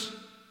Jesus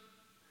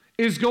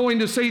is going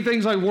to say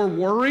things like, "We're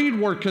worried,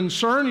 we're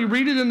concerned." You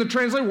read it in the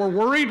translation, "We're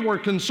worried, we're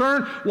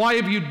concerned. Why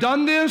have you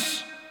done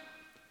this?"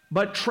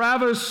 But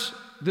Travis,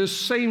 this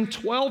same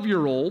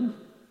 12-year-old,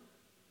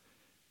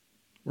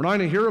 we're not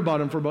going to hear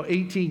about him for about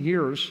 18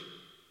 years.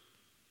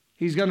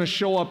 He's going to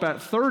show up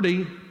at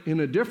 30 in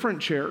a different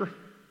chair,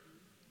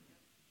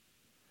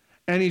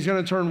 and he's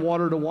going to turn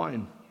water to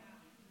wine.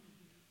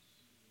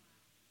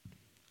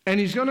 And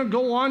he's going to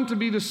go on to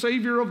be the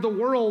Savior of the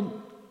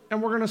world,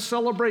 and we're going to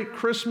celebrate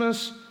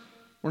Christmas.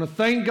 We're going to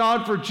thank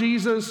God for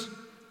Jesus.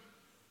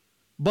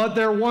 But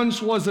there once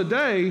was a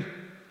day.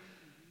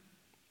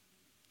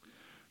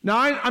 Now,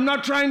 I'm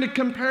not trying to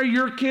compare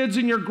your kids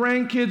and your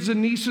grandkids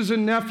and nieces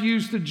and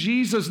nephews to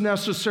Jesus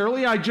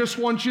necessarily. I just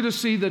want you to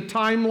see the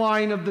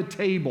timeline of the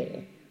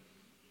table.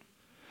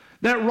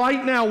 That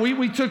right now,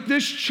 we took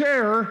this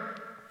chair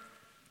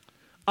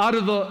out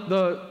of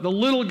the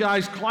little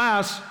guy's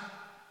class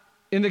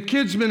in the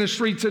kids'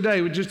 ministry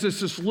today. With just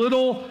this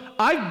little,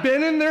 I've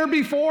been in there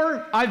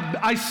before.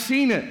 I've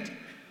seen it.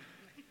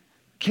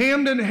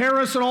 Camden,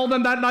 Harris, and all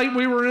them, that night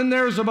we were in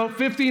there, there's about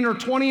 15 or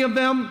 20 of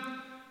them.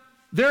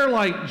 They're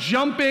like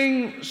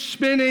jumping,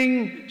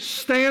 spinning,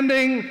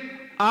 standing.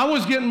 I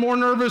was getting more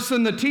nervous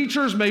than the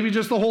teachers, maybe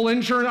just the whole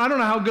insurance. I don't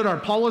know how good our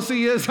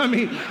policy is. I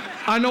mean,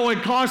 I know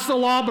it costs a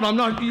lot, but I'm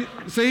not,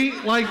 see,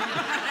 like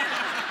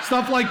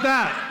stuff like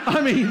that.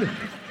 I mean,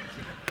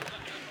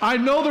 I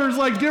know there's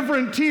like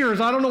different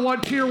tiers. I don't know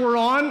what tier we're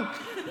on,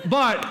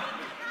 but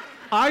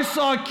I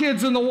saw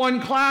kids in the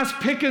one class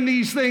picking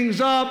these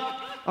things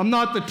up. I'm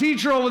not the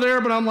teacher over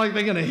there, but I'm like,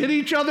 they're going to hit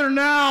each other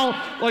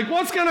now. Like,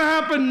 what's going to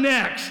happen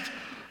next?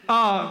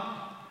 But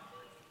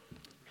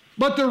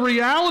the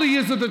reality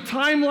is that the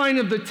timeline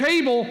of the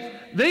table,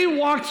 they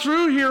walked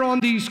through here on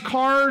these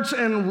carts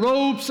and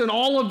ropes and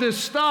all of this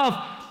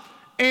stuff.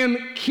 And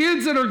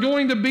kids that are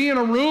going to be in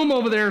a room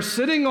over there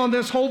sitting on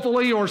this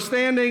hopefully, or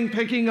standing,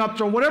 picking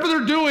up, or whatever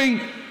they're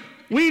doing,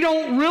 we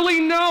don't really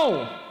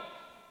know.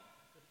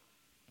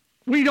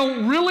 We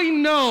don't really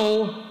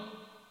know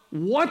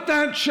what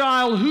that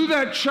child, who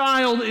that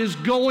child is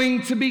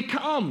going to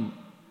become.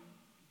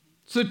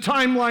 It's the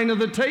timeline of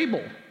the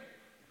table.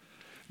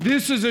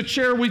 This is a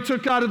chair we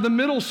took out of the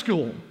middle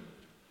school.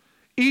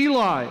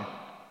 Eli,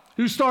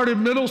 who started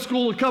middle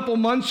school a couple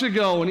months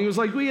ago, and he was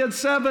like, we had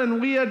 7,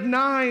 we had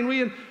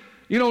 9,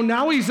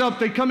 now he's up,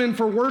 they come in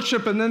for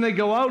worship and then they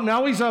go out.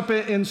 Now he's up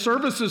in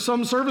services.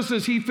 Some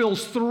services he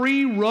fills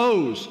 3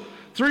 rows.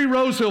 3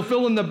 rows he'll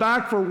fill in the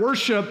back for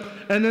worship,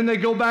 and then they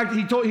go back.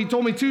 He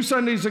told me 2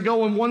 Sundays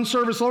ago in one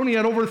service alone, he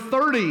had over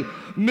 30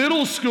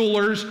 middle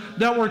schoolers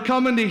that were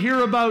coming to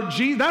hear about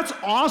Jesus. That's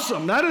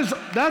awesome.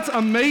 That's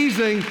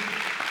amazing.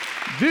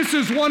 This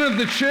is one of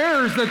the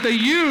chairs that they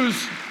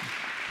use,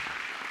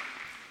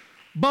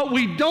 but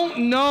we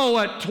don't know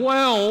at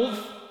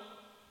 12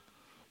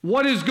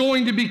 what is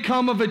going to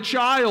become of a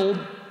child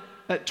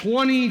at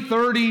 20,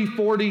 30,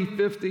 40,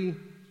 50.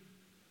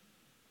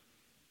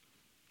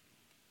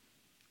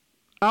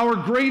 Our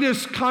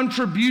greatest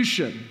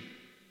contribution,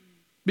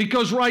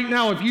 because right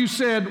now, if you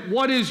said,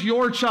 what is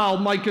your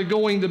child, Micah,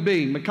 going to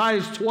be? Micah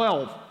is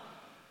 12.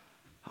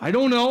 I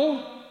don't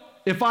know.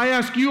 If I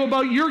ask you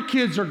about your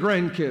kids or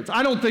grandkids,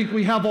 I don't think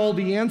we have all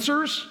the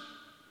answers.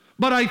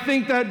 But I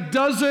think that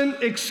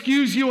doesn't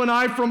excuse you and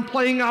I from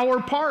playing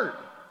our part.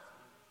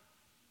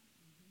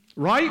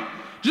 Right?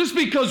 Just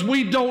because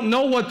we don't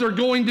know what they're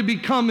going to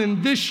become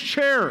in this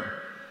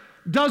chair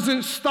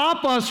doesn't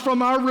stop us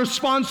from our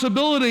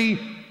responsibility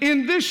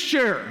in this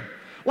chair.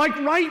 Like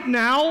right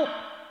now,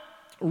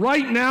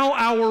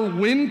 our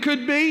win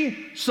could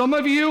be, some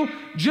of you,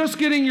 just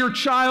getting your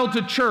child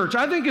to church.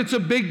 I think it's a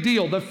big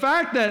deal. The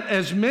fact that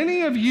as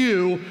many of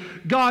you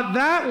got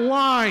that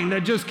line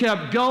that just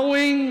kept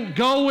going,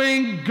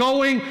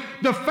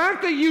 the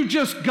fact that you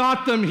just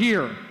got them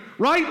here,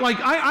 right? Like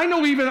I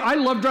know I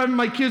love driving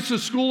my kids to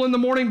school in the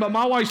morning, but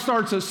my wife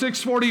starts at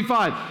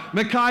 6:45.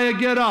 Micaiah,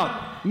 get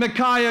up.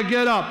 Micaiah,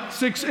 get up.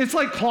 It's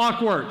like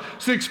clockwork.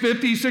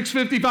 6:50,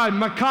 6:55.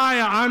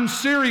 Micaiah, I'm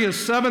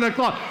serious. 7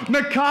 o'clock.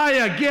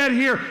 Micaiah, get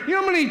here. You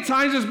know how many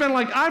times it's been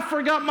like, I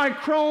forgot my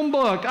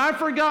Chromebook. I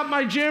forgot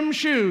my gym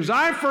shoes.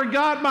 I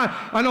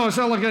know I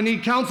sound like I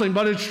need counseling,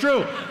 but it's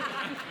true.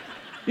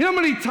 You know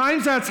how many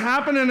times that's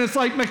happened, and it's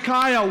like,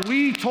 Micaiah,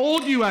 we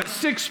told you at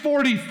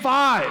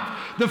 6:45.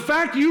 The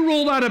fact you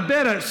rolled out of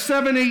bed at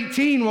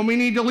 7:18 when we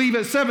need to leave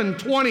at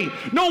 7:20.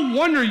 No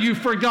wonder you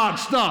forgot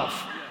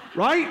stuff,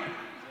 right?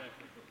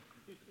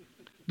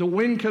 The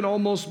win can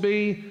almost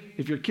be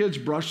if your kids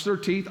brush their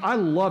teeth. I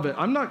love it.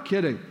 I'm not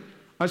kidding.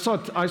 I saw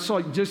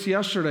just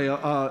yesterday,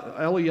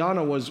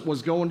 Eliana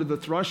was going to the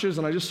thrushes,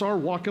 and I just saw her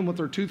walking with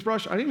her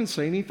toothbrush. I didn't even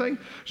say anything.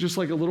 It's just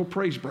like a little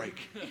praise break.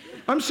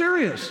 I'm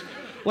serious.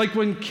 Like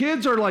when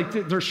kids are like,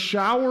 they're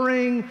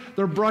showering,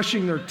 they're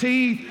brushing their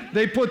teeth,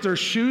 they put their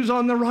shoes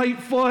on the right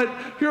foot.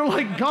 You're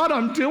like, God,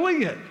 I'm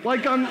doing it.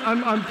 Like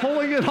I'm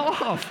pulling it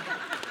off.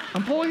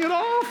 I'm pulling it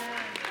off.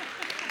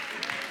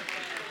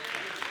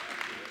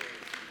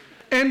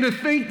 And to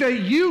think that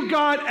you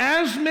got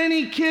as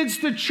many kids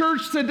to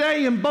church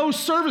today in both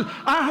services.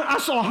 I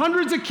saw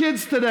hundreds of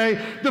kids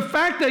today. The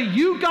fact that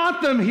you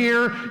got them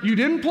here, you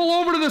didn't pull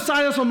over to the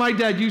side. That's what my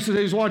dad used to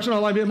say. He's watching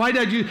online. My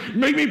dad used to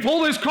make me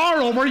pull this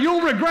car over.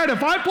 You'll regret it.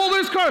 If I pull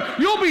this car,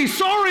 you'll be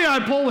sorry I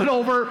pulled it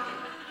over.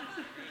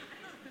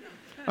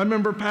 I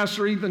remember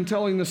Pastor Ethan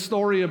telling the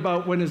story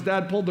about when his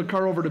dad pulled the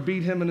car over to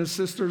beat him and his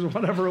sisters or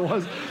whatever it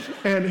was,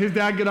 and his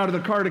dad got out of the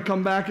car to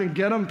come back and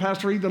get him.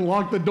 Pastor Ethan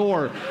locked the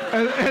door,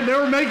 and they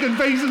were making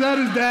faces at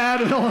his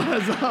dad and all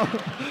that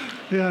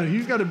stuff. Yeah,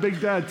 he's got a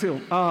big dad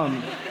too.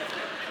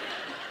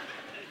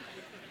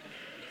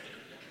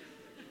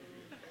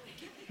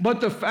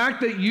 But the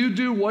fact that you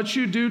do what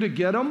you do to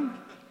get them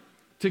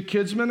to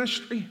kids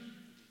ministry,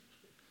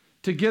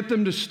 to get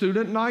them to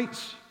student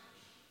nights,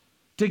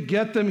 to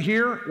get them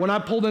here. When I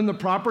pulled in the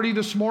property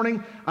this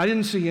morning, I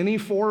didn't see any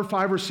 4 or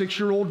 5 or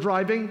 6-year-old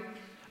driving.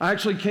 I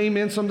actually came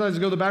in, sometimes I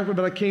go the back way,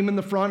 but I came in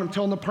the front. I'm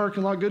telling the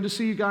parking lot, good to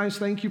see you guys.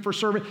 Thank you for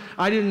serving.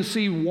 I didn't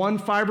see one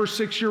 5 or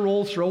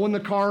 6-year-old throwing the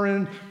car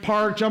in,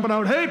 park, jumping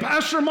out. Hey,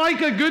 Pastor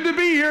Micah, good to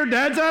be here.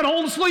 Dad's at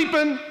home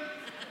sleeping.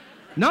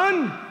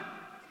 None.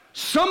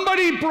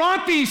 Somebody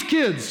brought these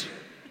kids.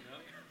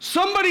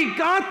 Somebody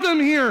got them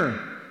here.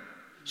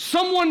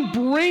 Someone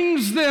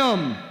brings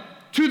them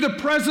to the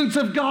presence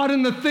of God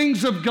and the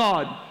things of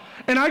God.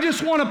 And I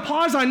just want to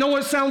pause. I know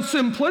it sounds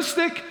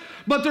simplistic,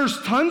 but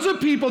there's tons of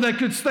people that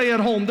could stay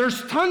at home.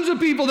 There's tons of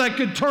people that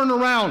could turn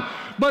around.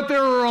 But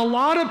there are a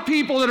lot of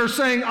people that are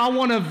saying, I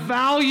want to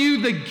value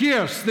the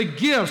gifts.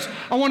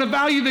 I want to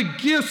value the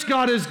gifts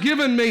God has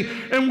given me.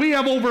 And we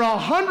have over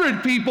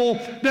 100 people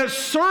that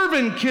serve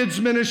in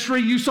kids ministry.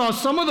 You saw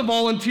some of the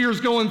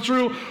volunteers going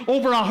through.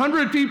 Over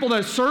 100 people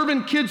that serve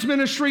in kids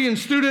ministry and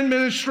student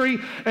ministry.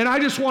 And I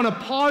just want to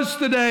pause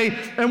today,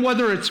 and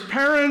whether it's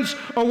parents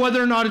or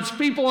whether or not it's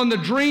people on the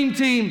dream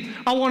team,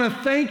 I want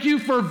to thank you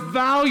for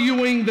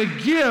valuing the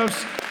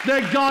gifts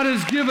that God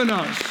has given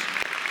us.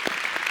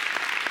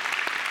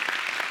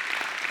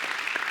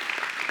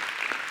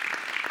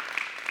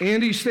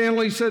 Andy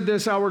Stanley said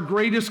this: our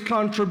greatest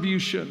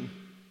contribution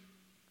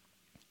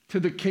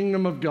to the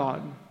kingdom of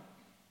God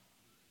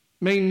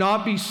may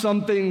not be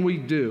something we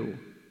do,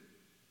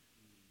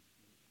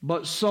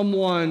 but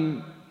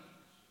someone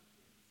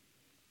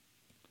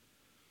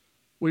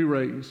we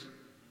raise.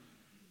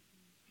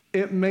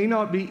 It may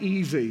not be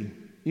easy.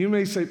 You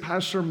may say,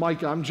 Pastor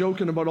Micah, I'm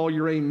joking about all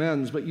your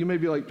amens, but you may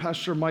be like,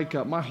 Pastor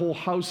Micah, my whole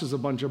house is a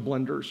bunch of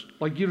blenders.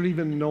 Like, you don't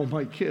even know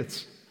my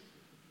kids.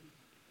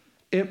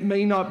 It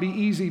may not be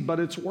easy, but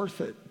it's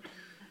worth it.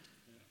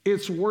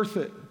 It's worth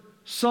it.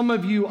 Some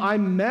of you I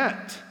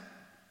met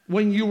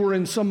when you were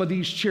in some of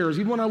these chairs.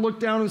 Even when I look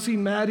down and see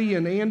Maddie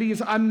and Andy,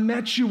 I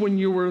met you when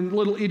you were in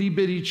little itty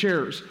bitty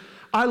chairs.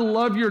 I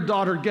love your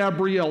daughter,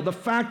 Gabrielle. The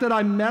fact that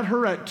I met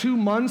her at 2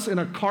 months in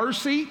a car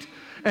seat,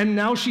 and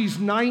now she's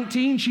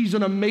 19. She's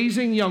an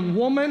amazing young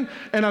woman,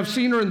 and I've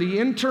seen her in the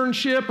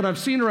internship, and I've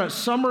seen her at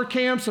summer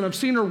camps, and I've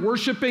seen her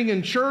worshiping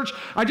in church.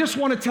 I just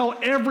want to tell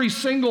every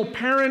single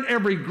parent,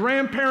 every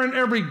grandparent,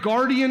 every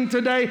guardian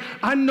today,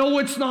 I know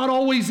it's not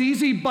always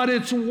easy, but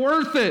it's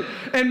worth it.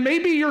 And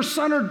maybe your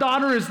son or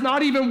daughter is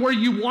not even where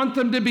you want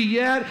them to be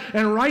yet,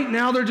 and right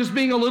now they're just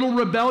being a little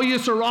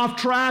rebellious or off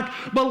track,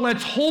 but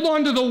let's hold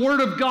on to the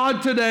Word of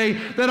God today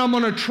that I'm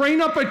going to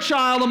train up a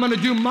child, I'm going to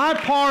do my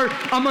part,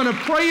 I'm going to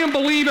pray and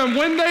believe, and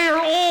when they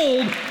are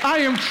old, I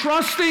am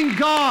trusting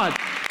God.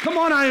 Come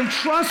on, I am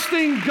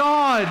trusting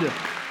God.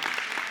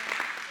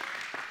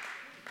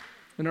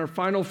 In our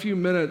final few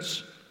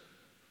minutes,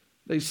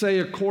 they say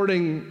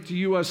according to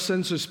U.S.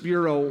 Census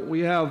Bureau,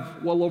 we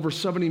have well over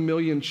 70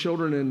 million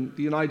children in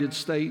the United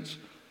States.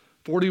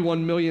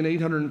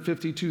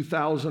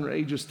 41,852,000 are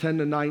ages 10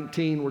 to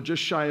 19. We're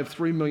just shy of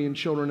 3 million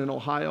children in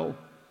Ohio.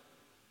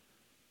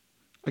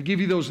 I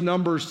give you those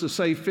numbers to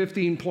say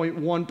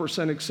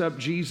 15.1% accept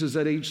Jesus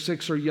at age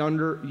 6 or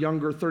younger,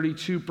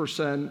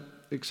 32%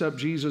 accept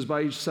Jesus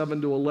by age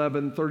 7 to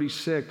 11,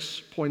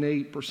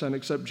 36.8%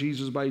 accept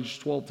Jesus by age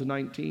 12 to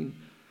 19,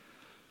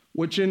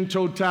 which in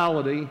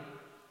totality,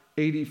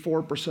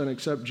 84%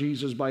 accept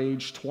Jesus by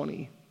age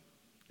 20.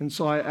 And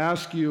so I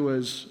ask you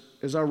as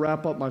I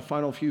wrap up my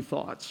final few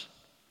thoughts,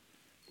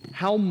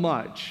 how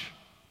much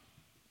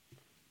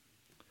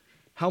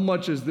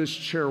is this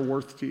chair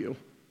worth to you?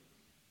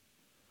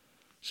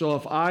 So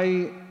if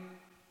I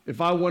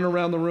went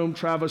around the room,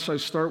 Travis, I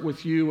start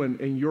with you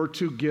and your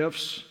two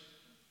gifts.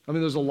 I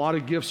mean, there's a lot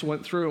of gifts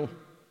went through.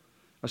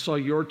 I saw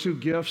your two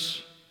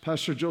gifts,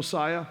 Pastor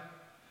Josiah.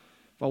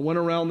 If I went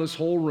around this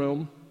whole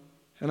room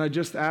and I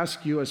just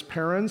ask you as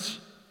parents,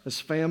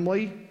 as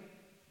family,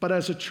 but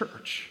as a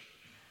church,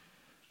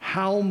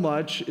 how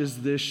much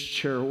is this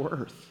chair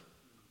worth?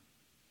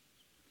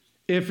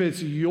 If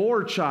it's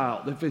your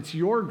child, if it's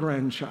your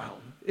grandchild,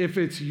 if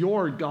it's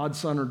your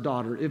godson or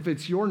daughter, if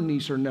it's your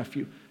niece or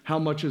nephew, how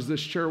much is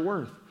this chair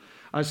worth?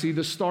 I see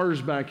the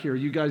stars back here.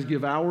 You guys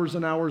give hours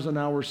and hours and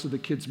hours to the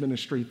kids'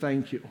 ministry.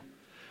 Thank you.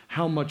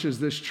 How much is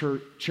this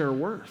chair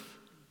worth?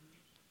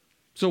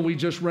 So we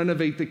just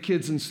renovate the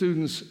kids and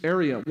students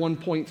area,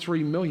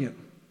 $1.3 million.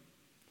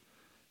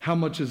 How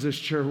much is this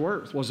chair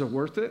worth? Was it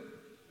worth it?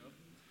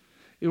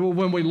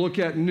 When we look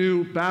at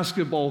new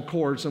basketball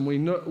courts and we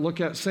look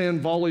at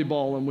sand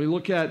volleyball and we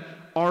look at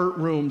art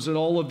rooms and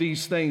all of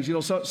these things,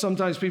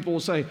 sometimes people will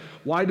say,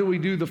 why do we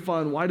do the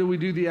fun? Why do we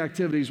do the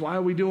activities? Why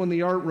are we doing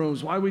the art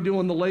rooms? Why are we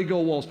doing the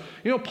Lego walls?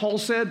 Paul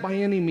said, by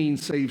any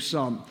means save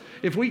some.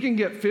 If we can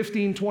get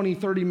 15, 20,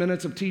 30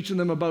 minutes of teaching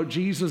them about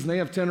Jesus and they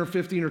have 10 or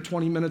 15 or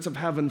 20 minutes of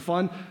having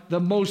fun, the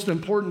most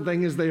important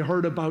thing is they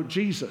heard about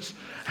Jesus.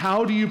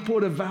 How do you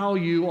put a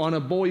value on a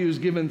boy who's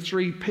given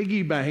 3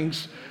 piggy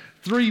banks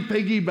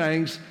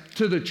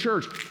to the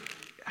church?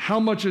 How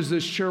much is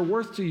this chair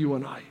worth to you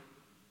and I?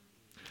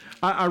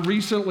 I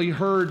recently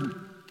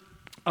heard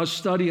a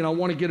study, and I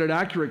want to get it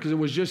accurate because it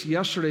was just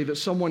yesterday that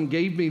someone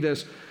gave me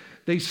this.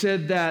 They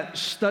said that,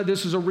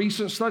 this is a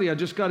recent study, I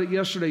just got it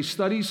yesterday.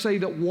 Studies say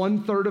that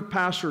 1/3 of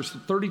pastors,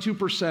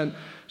 32%,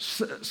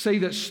 say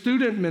that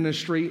student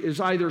ministry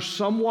is either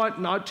somewhat,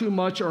 not too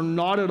much, or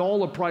not at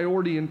all a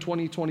priority in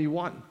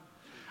 2021.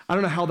 I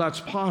don't know how that's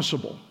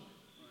possible.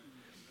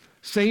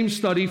 Same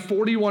study,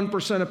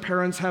 41% of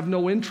parents have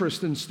no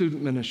interest in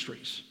student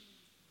ministries.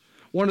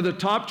 One of the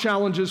top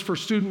challenges for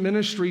student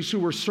ministries who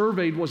were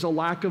surveyed was a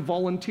lack of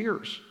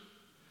volunteers.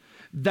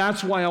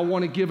 That's why I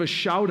want to give a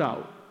shout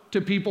out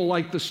to people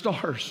like the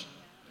stars,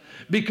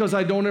 because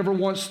I don't ever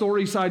want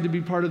Storyside to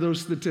be part of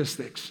those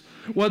statistics.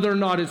 Whether or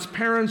not it's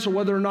parents or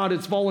whether or not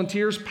it's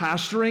volunteers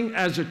pastoring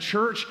as a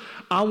church,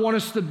 I want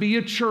us to be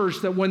a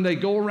church that when they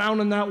go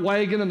around in that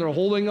wagon and they're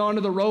holding onto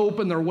the rope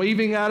and they're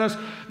waving at us,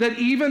 that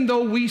even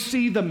though we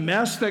see the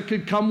mess that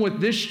could come with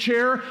this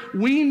chair,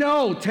 we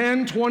know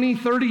 10, 20,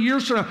 30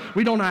 years from now,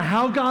 we don't know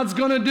how God's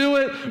going to do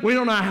it. We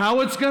don't know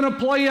how it's going to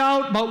play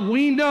out, but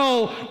we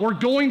know we're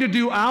going to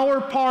do our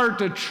part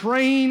to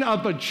train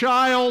up a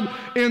child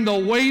in the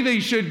way they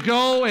should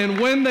go, and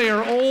when they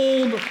are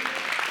old,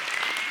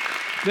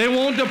 they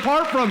won't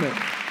depart from it.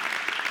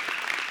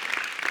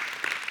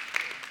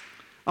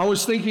 I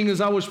was thinking as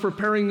I was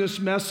preparing this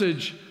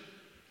message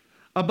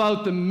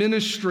about the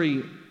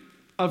ministry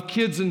of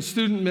kids and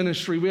student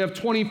ministry. We have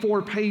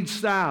 24 paid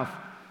staff.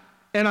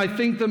 And I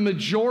think the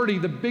majority,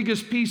 the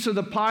biggest piece of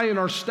the pie in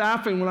our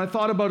staffing, when I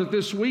thought about it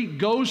this week,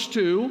 goes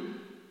to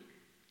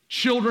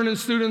children and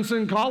students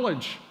in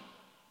college.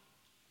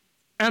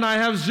 And I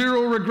have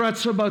zero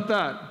regrets about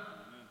that.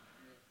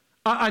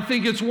 I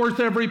think it's worth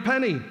every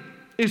penny,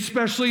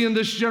 especially in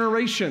this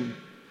generation.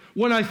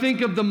 When I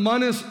think of the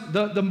monies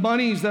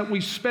that we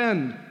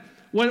spend,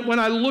 when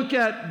I look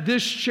at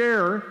this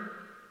chair,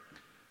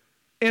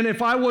 and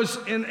if I was,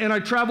 and I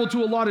travel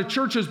to a lot of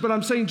churches, but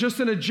I'm saying just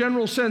in a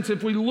general sense,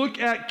 if we look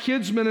at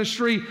kids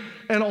ministry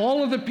and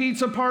all of the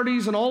pizza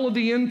parties and all of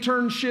the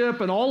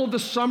internship and all of the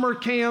summer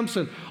camps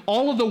and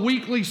all of the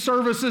weekly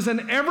services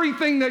and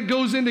everything that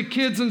goes into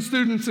kids and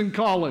students in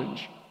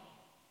college,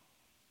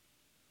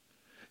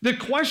 The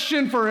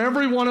question for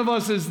every one of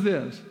us is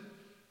this: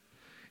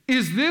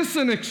 is this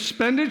an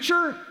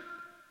expenditure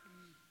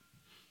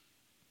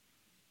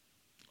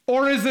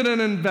or is it an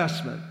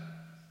investment?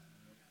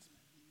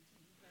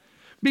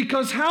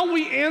 Because how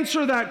we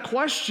answer that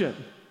question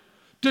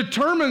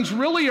determines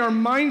really our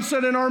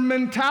mindset and our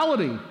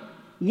mentality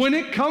when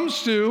it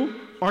comes to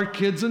our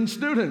kids and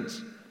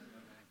students.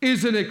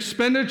 Is it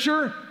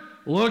expenditure?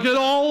 Look at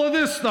all of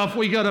this stuff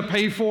we got to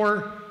pay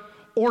for.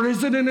 Or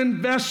is it an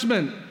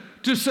investment?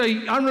 To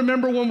say, I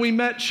remember when we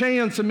met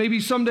Chance, and maybe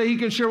someday he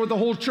can share with the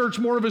whole church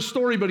more of his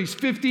story, but he's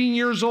 15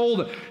 years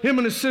old. Him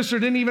and his sister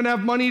didn't even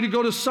have money to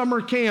go to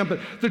summer camp.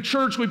 The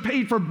church, we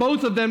paid for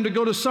both of them to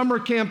go to summer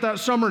camp that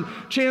summer. And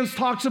Chance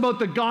talks about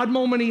the God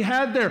moment he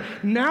had there.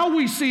 Now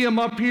we see him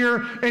up here,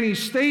 and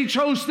he's stage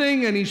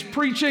hosting, and he's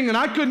preaching, and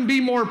I couldn't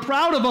be more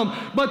proud of him.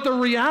 But the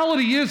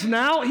reality is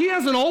now, he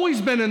hasn't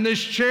always been in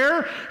this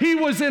chair. He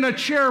was in a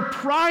chair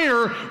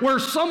prior where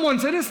someone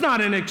said, it's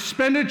not an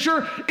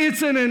expenditure,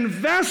 it's an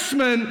investment.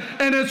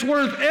 And it's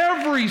worth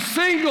every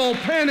single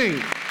penny.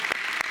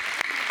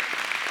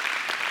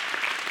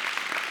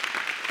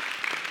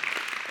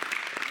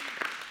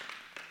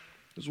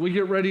 As we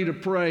get ready to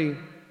pray,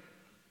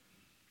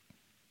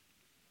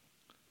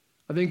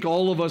 I think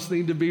all of us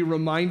need to be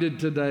reminded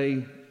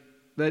today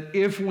that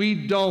if we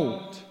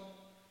don't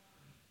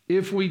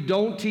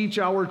teach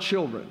our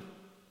children,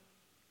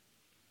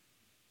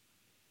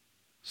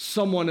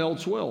 someone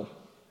else will.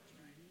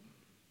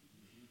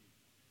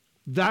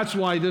 That's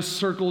why this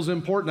circle is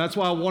important. That's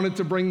why I wanted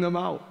to bring them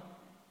out.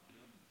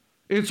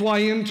 It's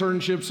why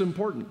internship's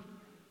important.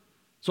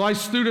 It's why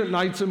student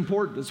night's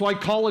important. It's why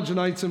college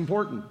night's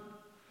important.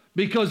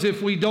 Because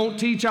if we don't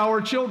teach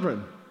our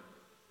children,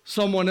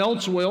 someone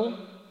else will.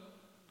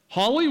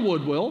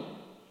 Hollywood will.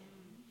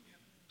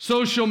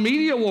 Social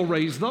media will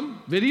raise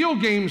them. Video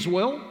games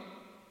will.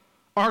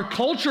 Our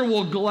culture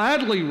will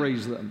gladly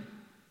raise them.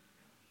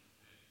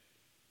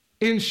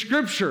 In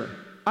Scripture,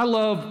 I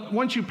love,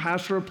 once you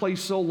pastor a place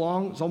so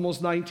long, it's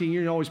almost 19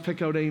 years, you always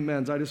pick out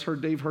amens. I just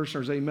heard Dave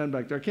Hirschner's amen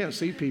back there. I can't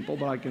see people,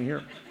 but I can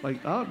hear.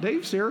 Like, oh,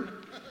 Dave's here.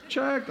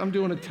 Check. I'm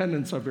doing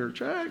attendance up here.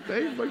 Check,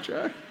 Dave, like,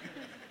 check.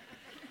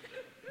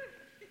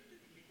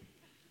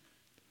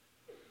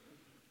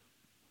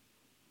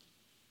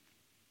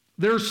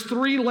 There's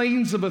 3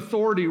 lanes of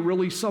authority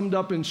really summed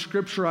up in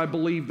Scripture, I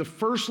believe. The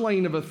first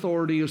lane of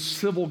authority is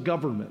civil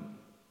government.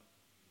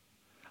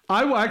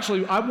 I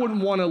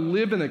wouldn't want to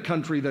live in a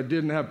country that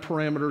didn't have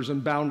parameters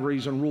and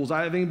boundaries and rules.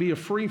 I think it'd be a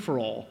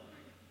free-for-all.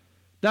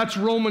 That's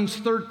Romans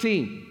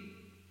 13.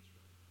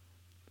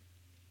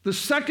 The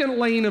second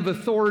lane of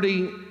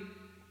authority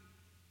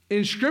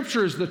in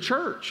Scripture is the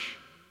church.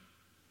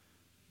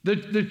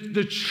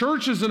 The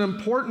church is an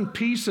important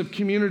piece of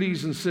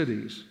communities and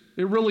cities.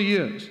 It really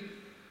is.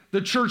 The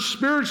church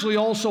spiritually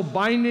also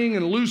binding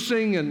and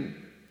loosing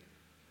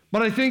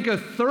but I think a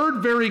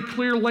third very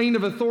clear lane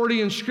of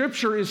authority in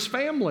Scripture is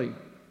family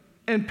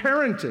and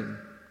parenting.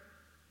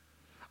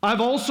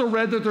 I've also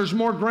read that there's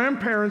more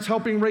grandparents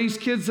helping raise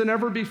kids than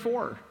ever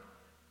before.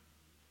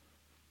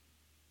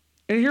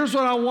 And here's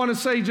what I want to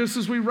say just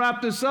as we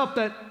wrap this up,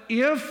 that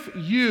if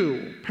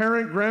you,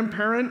 parent,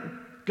 grandparent,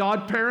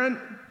 godparent,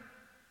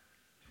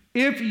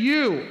 if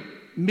you,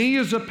 me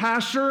as a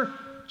pastor,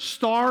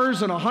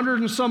 stars and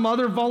 100 and some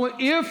other volunteers,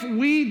 if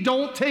we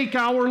don't take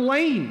our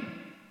lane,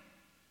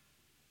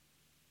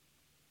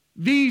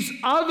 these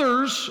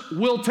others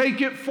will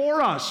take it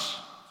for us.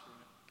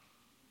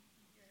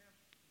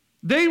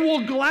 They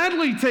will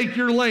gladly take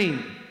your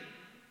lane.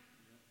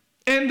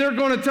 And they're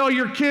going to tell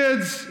your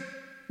kids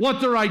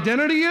what their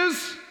identity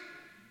is.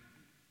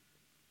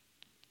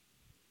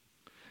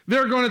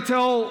 They're going to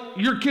tell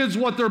your kids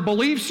what their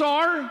beliefs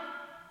are.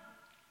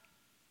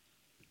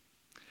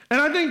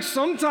 And I think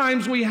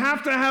sometimes we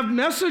have to have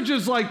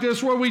messages like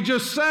this where we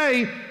just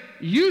say,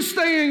 you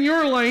stay in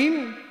your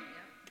lane,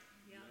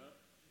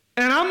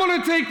 and I'm going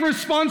to take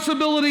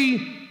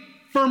responsibility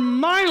for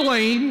my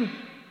lane,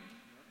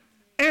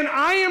 and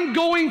I am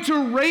going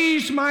to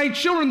raise my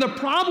children. The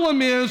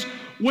problem is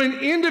when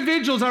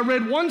individuals, I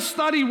read one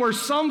study where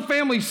some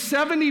families,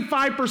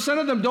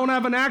 75% of them don't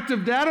have an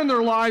active dad in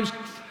their lives.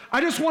 I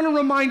just want to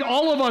remind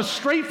all of us,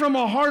 straight from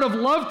a heart of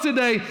love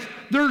today,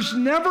 there's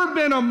never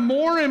been a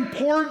more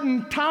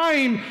important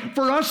time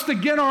for us to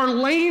get our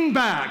lane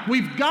back.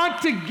 We've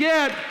got to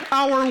get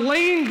our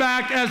lane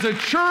back as a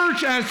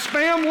church, as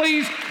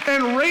families,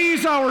 and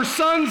raise our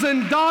sons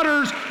and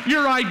daughters.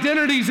 Your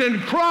identity's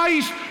in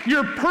Christ.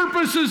 Your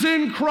purpose is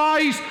in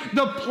Christ.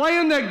 The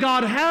plan that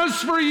God has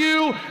for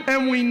you.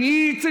 And we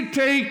need to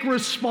take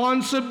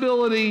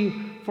responsibility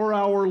for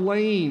our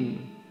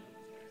lane.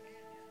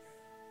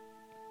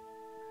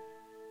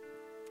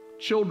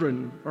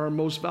 Children are our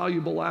most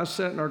valuable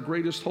asset and our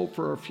greatest hope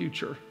for our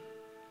future.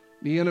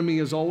 The enemy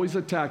has always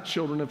attacked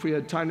children. If we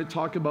had time to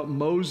talk about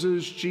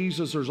Moses,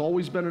 Jesus, there's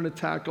always been an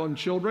attack on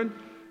children.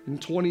 In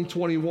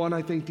 2021,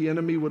 I think the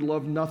enemy would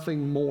love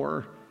nothing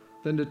more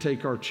than to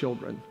take our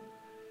children.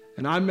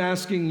 And I'm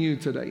asking you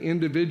today,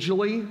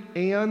 individually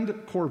and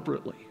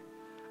corporately,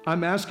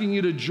 I'm asking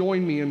you to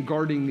join me in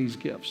guarding these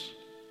gifts.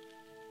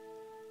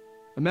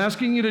 I'm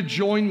asking you to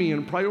join me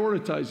in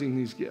prioritizing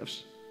these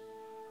gifts.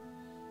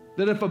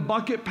 That if a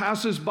bucket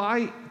passes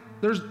by,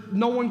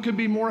 no one could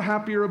be more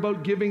happier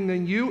about giving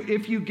than you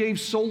if you gave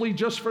solely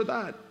just for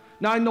that.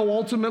 Now, I know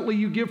ultimately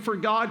you give for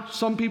God.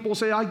 Some people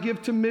say, I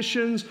give to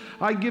missions,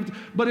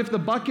 but if the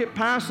bucket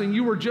passed and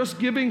you were just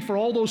giving for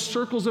all those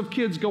circles of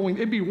kids going,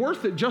 it'd be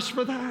worth it just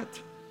for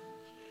that.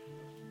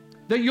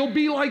 That you'll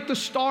be like the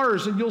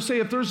stars and you'll say,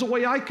 if there's a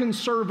way I can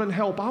serve and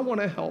help, I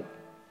want to help.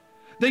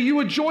 That you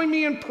would join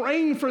me in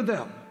praying for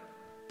them,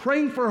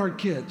 praying for our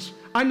kids.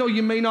 I know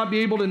you may not be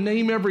able to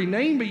name every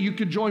name, but you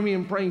could join me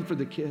in praying for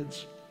the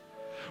kids.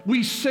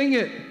 We sing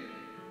it.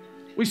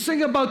 We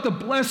sing about the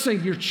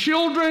blessing, your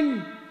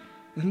children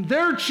and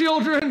their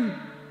children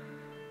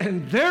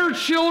and their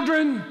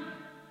children,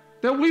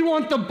 that we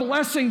want the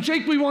blessing.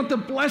 Jake, we want the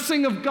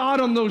blessing of God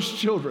on those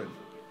children.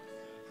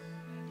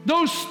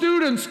 Those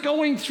students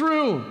going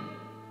through,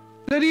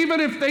 that even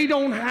if they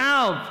don't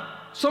have,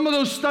 some of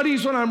those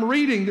studies when I'm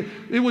reading,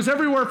 it was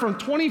everywhere from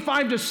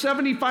 25 to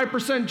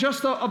 75%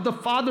 just of the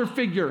father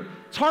figure.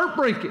 It's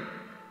heartbreaking.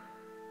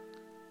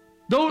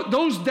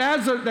 Those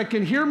dads that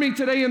can hear me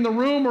today in the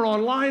room or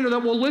online or that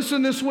will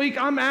listen this week,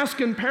 I'm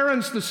asking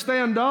parents to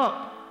stand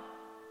up.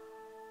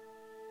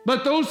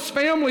 But those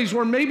families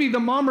where maybe the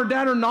mom or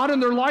dad are not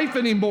in their life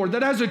anymore,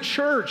 that as a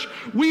church,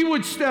 we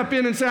would step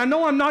in and say, I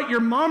know I'm not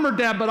your mom or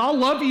dad, but I'll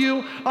love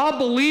you, I'll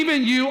believe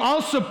in you,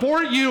 I'll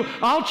support you,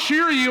 I'll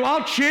cheer you,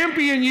 I'll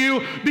champion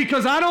you,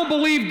 because I don't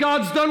believe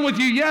God's done with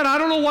you yet. I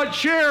don't know what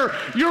chair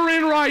you're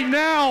in right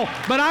now,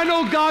 but I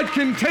know God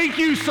can take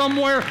you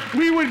somewhere.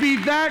 We would be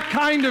that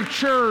kind of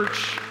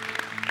church.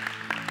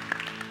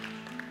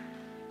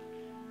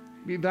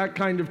 Be that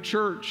kind of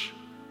church.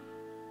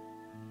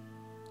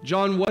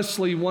 John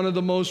Wesley, one of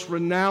the most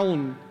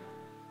renowned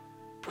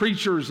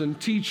preachers and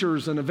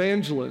teachers and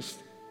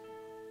evangelists,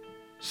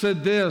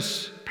 said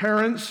this: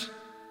 parents,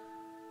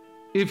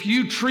 if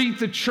you treat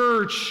the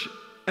church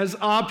as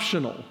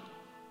optional,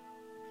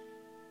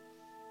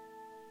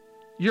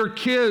 your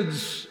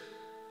kids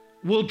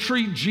will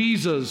treat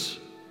Jesus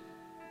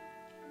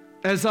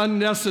as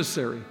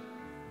unnecessary.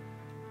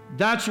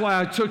 That's why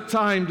I took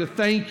time to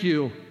thank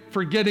you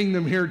for getting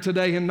them here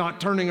today and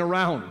not turning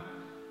around.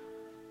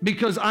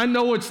 Because I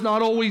know it's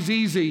not always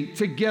easy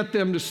to get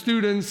them to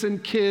students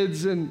and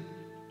kids,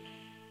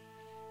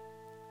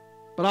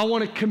 but I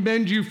want to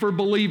commend you for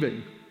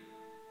believing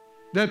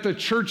that the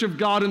church of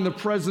God and the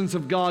presence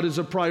of God is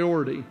a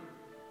priority.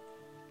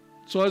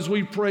 So as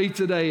we pray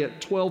today at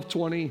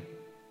 12:20,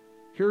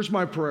 here's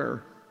my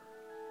prayer: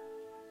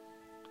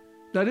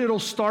 that it'll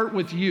start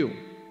with you.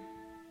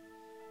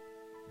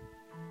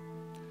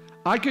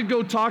 I could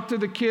go talk to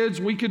the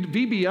kids.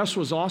 VBS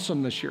was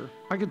awesome this year.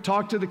 I could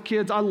talk to the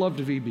kids. I loved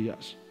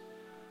VBS.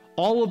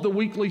 All of the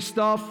weekly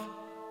stuff,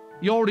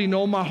 you already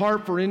know my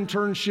heart for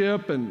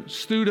internship and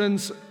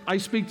students. I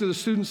speak to the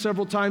students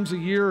several times a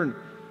year, and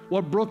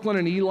what Brooklyn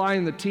and Eli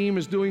and the team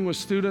is doing with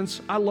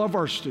students. I love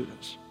our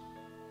students.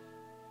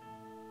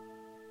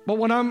 But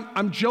when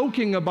I'm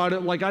joking about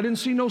it, like I didn't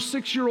see no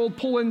 6-year-old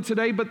pull in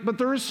today, but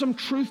there is some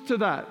truth to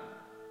that.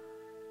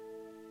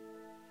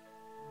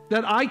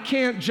 That I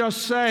can't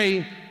just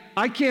say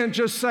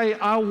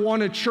I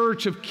want a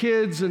church of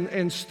kids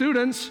and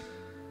students.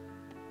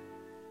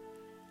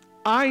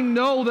 I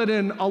know that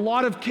in a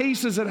lot of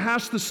cases it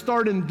has to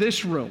start in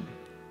this room.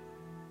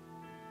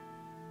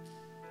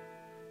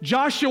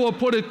 Joshua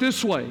put it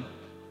this way.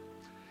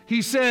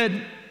 He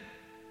said,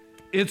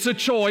 it's a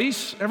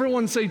choice.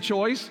 Everyone say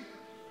choice.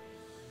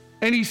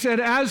 And he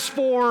said, as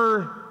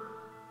for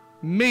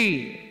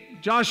me,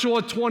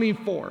 Joshua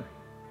 24,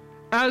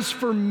 as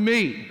for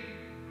me,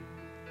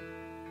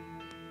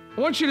 I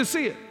want you to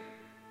see it.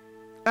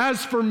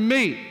 As for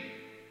me,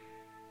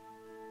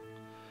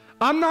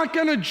 I'm not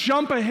going to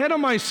jump ahead of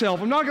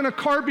myself. I'm not going to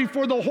cart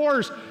before the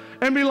horse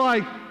and be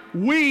like,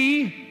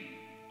 we.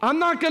 I'm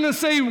not going to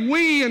say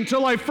we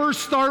until I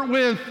first start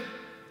with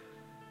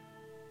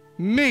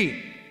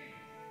me.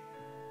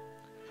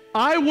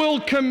 I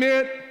will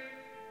commit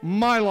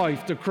my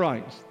life to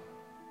Christ.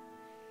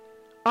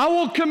 I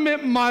will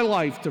commit my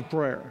life to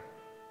prayer.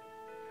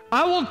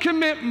 I will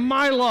commit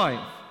my life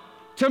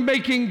to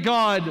making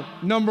God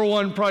number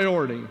one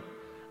priority.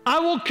 I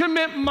will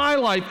commit my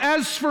life.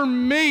 As for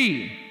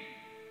me,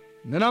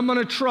 then I'm going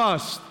to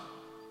trust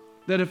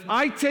that if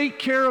I take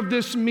care of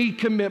this me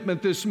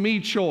commitment, this me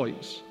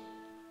choice,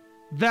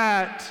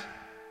 that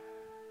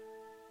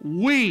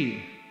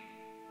we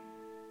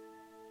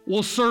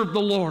will serve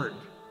the Lord.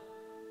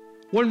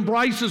 When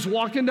Bryce is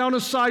walking down a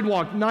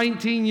sidewalk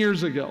 19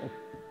 years ago,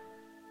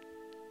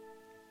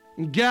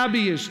 and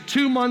Gabby is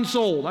 2 months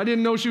old. I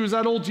didn't know she was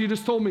that old, you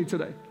just told me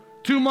today.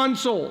 2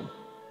 months old.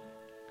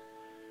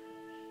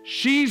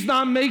 She's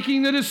not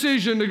making the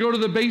decision to go to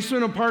the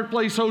basement of Park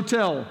Place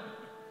Hotel.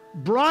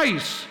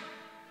 Bryce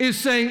is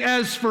saying,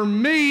 as for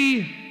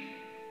me,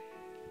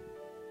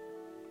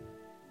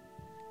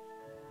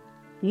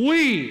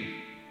 we.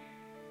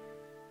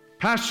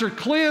 Pastor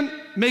Clint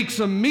makes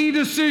a me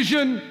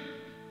decision,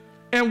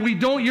 and we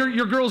don't.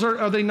 Your girls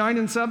are they 9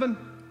 and 7?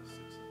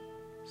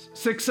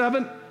 6,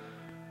 7?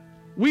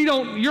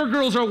 Your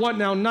girls are what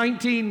now,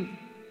 19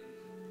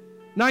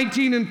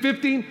 and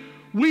 15?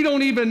 We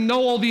don't even know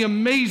all the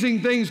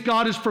amazing things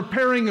God is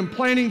preparing and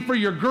planning for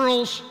your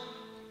girls.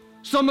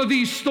 Some of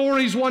these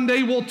stories one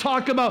day we'll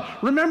talk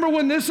about. Remember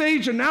when this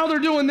age, and now they're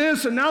doing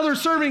this, and now they're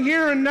serving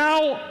here, and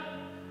now.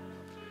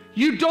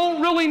 You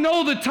don't really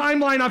know the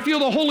timeline. I feel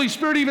the Holy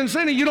Spirit even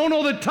saying it. You don't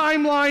know the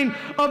timeline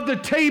of the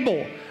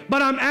table.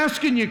 But I'm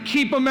asking you,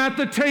 keep them at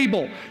the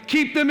table.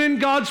 Keep them in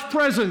God's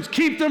presence.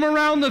 Keep them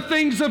around the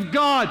things of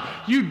God.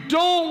 You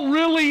don't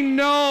really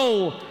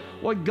know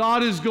what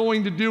God is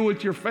going to do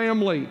with your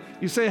family.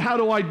 You say, how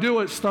do I do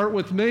it? Start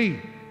with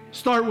me.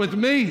 Start with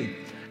me.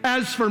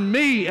 As for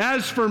me,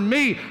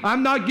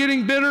 I'm not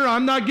getting bitter,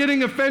 I'm not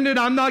getting offended,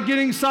 I'm not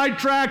getting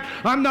sidetracked,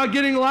 I'm not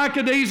getting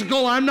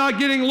lackadaisical, I'm not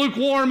getting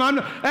lukewarm.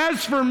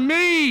 As for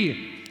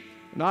me,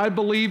 and I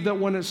believe that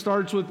when it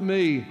starts with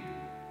me,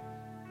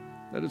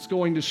 that it's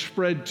going to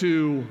spread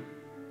to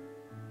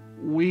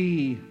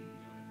we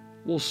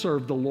will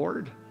serve the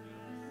Lord.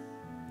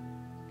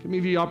 Give me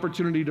the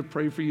opportunity to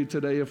pray for you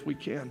today if we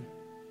can.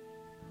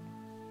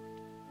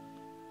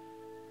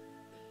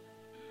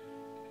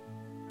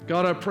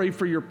 God, I pray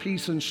for your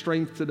peace and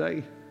strength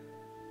today.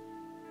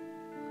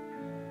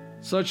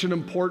 Such an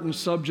important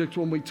subject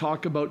when we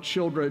talk about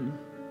children.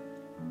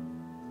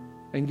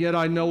 And yet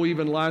I know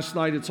even last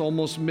night it's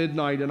almost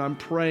midnight and I'm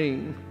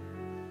praying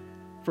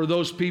for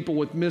those people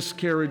with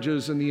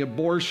miscarriages and the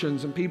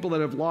abortions and people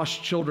that have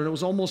lost children. It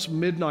was almost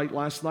midnight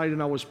last night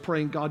and I was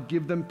praying, God,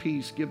 give them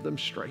peace, give them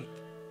strength.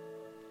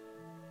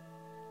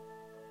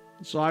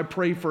 So I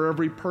pray for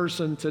every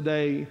person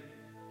today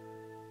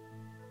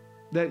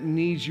that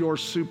needs your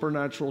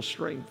supernatural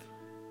strength.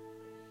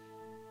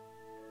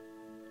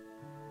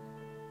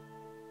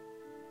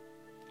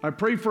 I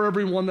pray for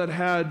everyone that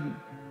had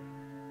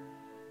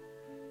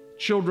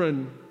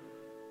children,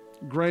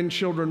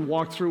 grandchildren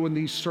walk through in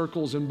these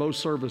circles in both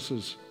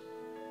services.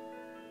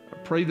 I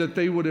pray that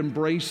they would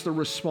embrace the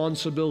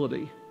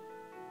responsibility,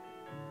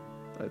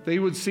 that they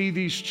would see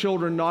these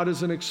children not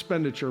as an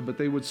expenditure, but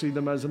they would see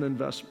them as an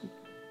investment.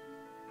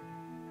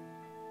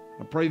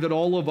 I pray that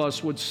all of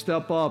us would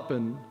step up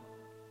and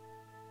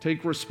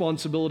take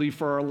responsibility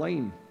for our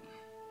lane.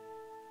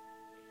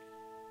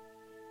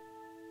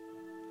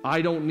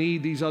 I don't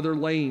need these other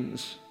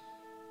lanes.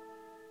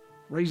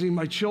 Raising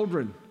my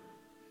children.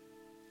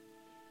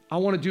 I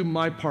want to do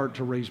my part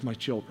to raise my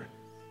children.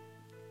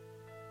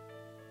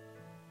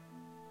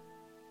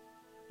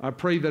 I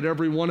pray that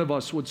every one of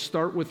us would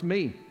start with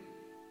me.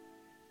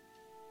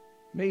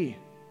 Me.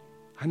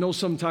 I know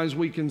sometimes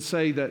we can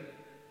say that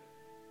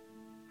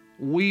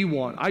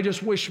I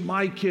just wish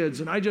my kids,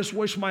 and I just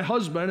wish my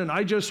husband, and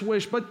I just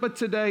wish, but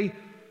today,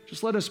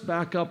 just let us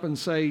back up and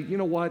say, you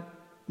know what?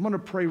 I'm going to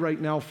pray right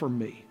now for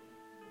me.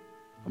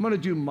 I'm going to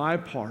do my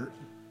part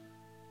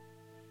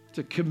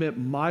to commit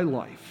my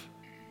life.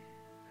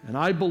 And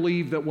I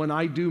believe that when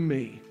I do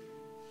me,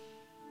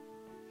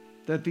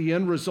 that the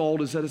end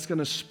result is that it's going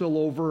to spill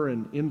over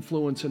and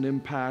influence and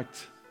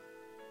impact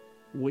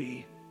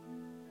we.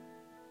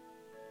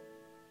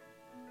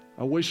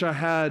 I wish I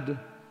had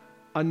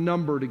a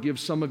number to give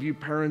some of you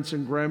parents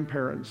and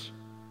grandparents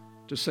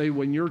to say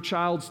when your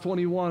child's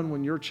 21,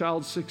 when your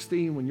child's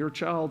 16, when your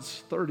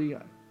child's 30.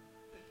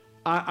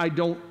 I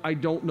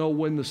don't know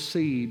when the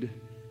seed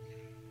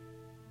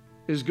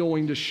is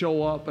going to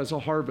show up as a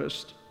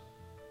harvest,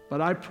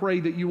 but I pray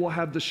that you will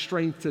have the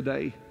strength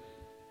today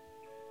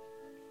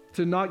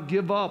to not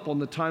give up on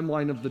the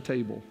timeline of the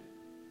table.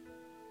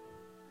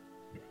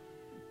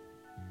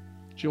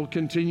 You'll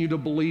continue to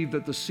believe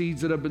that the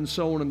seeds that have been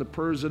sown and the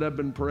prayers that have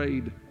been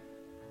prayed,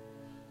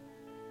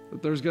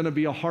 that there's going to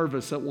be a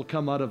harvest that will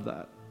come out of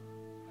that.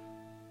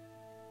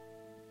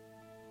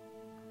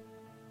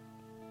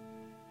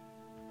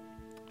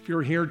 If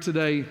you're here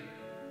today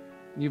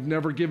and you've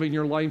never given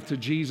your life to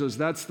Jesus,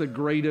 that's the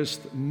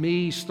greatest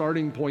me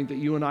starting point that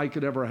you and I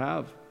could ever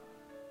have.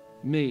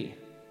 Me.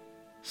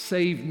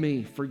 Save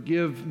me.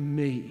 Forgive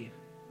me.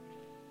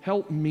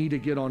 Help me to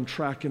get on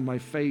track in my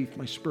faith,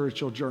 my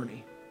spiritual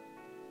journey.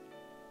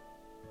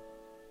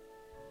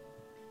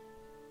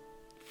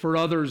 For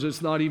others,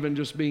 it's not even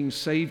just being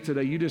saved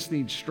today. You just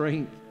need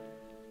strength.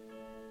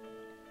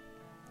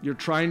 You're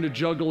trying to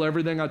juggle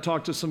everything. I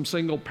talked to some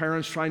single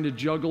parents trying to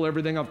juggle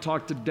everything. I've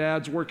talked to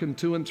dads working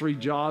 2 and 3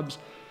 jobs.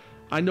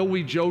 I know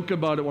we joke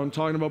about it when I'm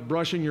talking about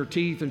brushing your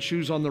teeth and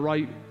shoes on the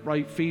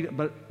right feet,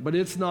 but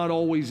it's not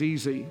always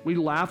easy. We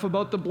laugh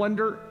about the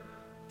blender.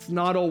 It's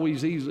not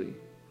always easy.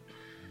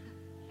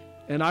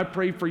 And I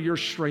pray for your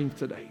strength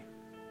today.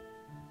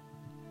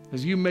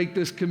 As you make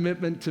this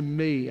commitment to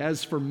me,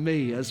 as for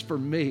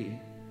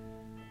me.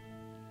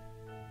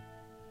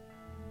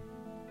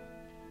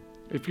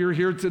 If you're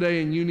here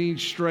today and you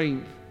need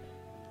strength,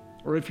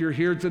 or if you're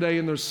here today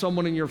and there's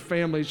someone in your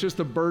family, it's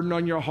just a burden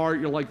on your heart,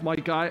 you're like,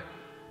 Mike, I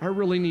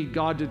really need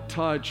God to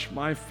touch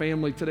my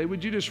family today.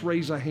 Would you just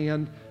raise a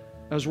hand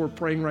as we're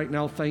praying right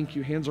now? Thank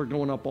you. Hands are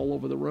going up all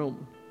over the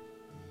room.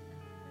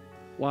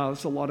 Wow,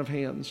 that's a lot of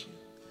hands.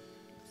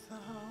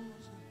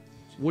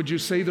 would you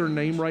say their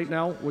name right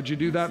now? Would you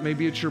do that?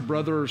 Maybe it's your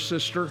brother or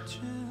sister.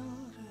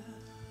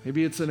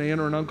 Maybe it's an aunt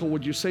or an uncle.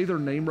 Would you say their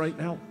name right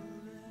now?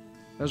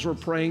 As we're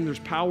praying, there's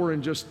power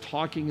in just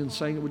talking and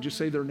saying it. Would you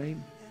say their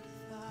name?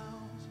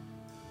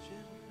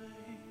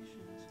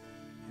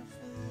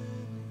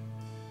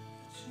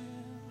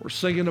 We're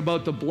singing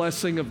about the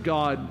blessing of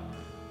God.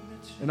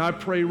 And I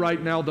pray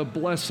right now the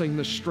blessing,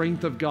 the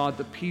strength of God,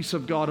 the peace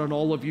of God on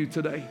all of you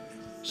today.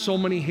 So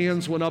many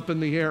hands went up in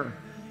the air.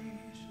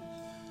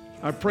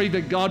 I pray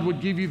that God would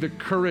give you the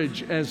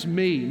courage as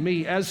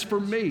as for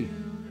me.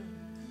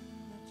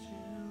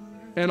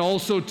 And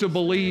also to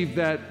believe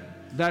that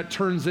that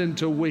turns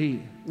into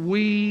we.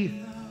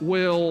 We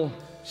will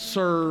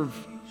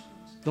serve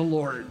the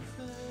Lord.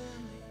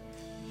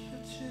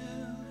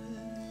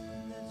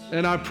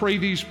 And I pray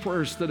these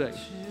prayers today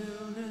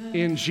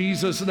in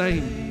Jesus'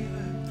 name.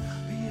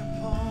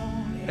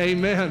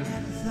 Amen.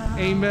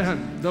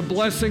 Amen. The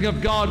blessing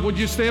of God. Would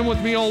you stand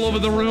with me all over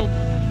the room?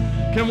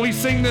 Can we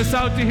sing this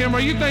out to Him? Are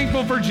you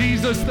thankful for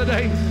Jesus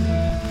today?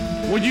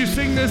 Would you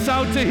sing this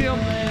out to Him?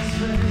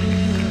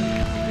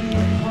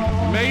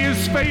 May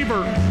His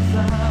favor.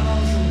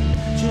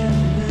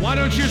 Why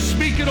don't you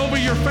speak it over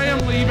your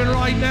family even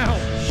right now?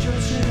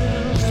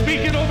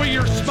 Speak it over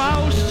your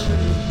spouse.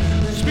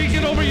 Speak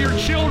it over your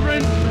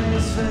children.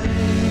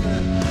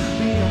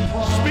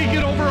 Speak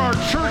it over our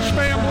church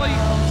family.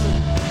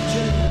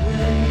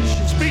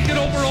 Speak it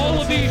over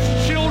all of these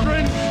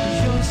children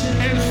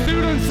and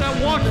students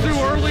that walked through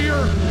earlier.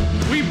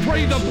 We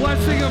pray the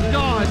blessing of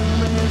God.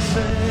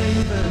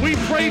 We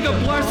pray the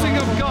blessing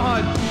of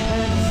God.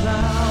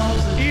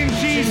 In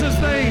Jesus'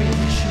 name.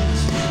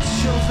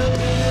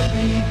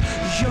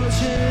 Your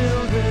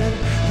children,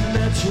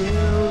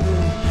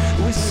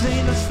 we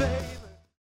sing the faith.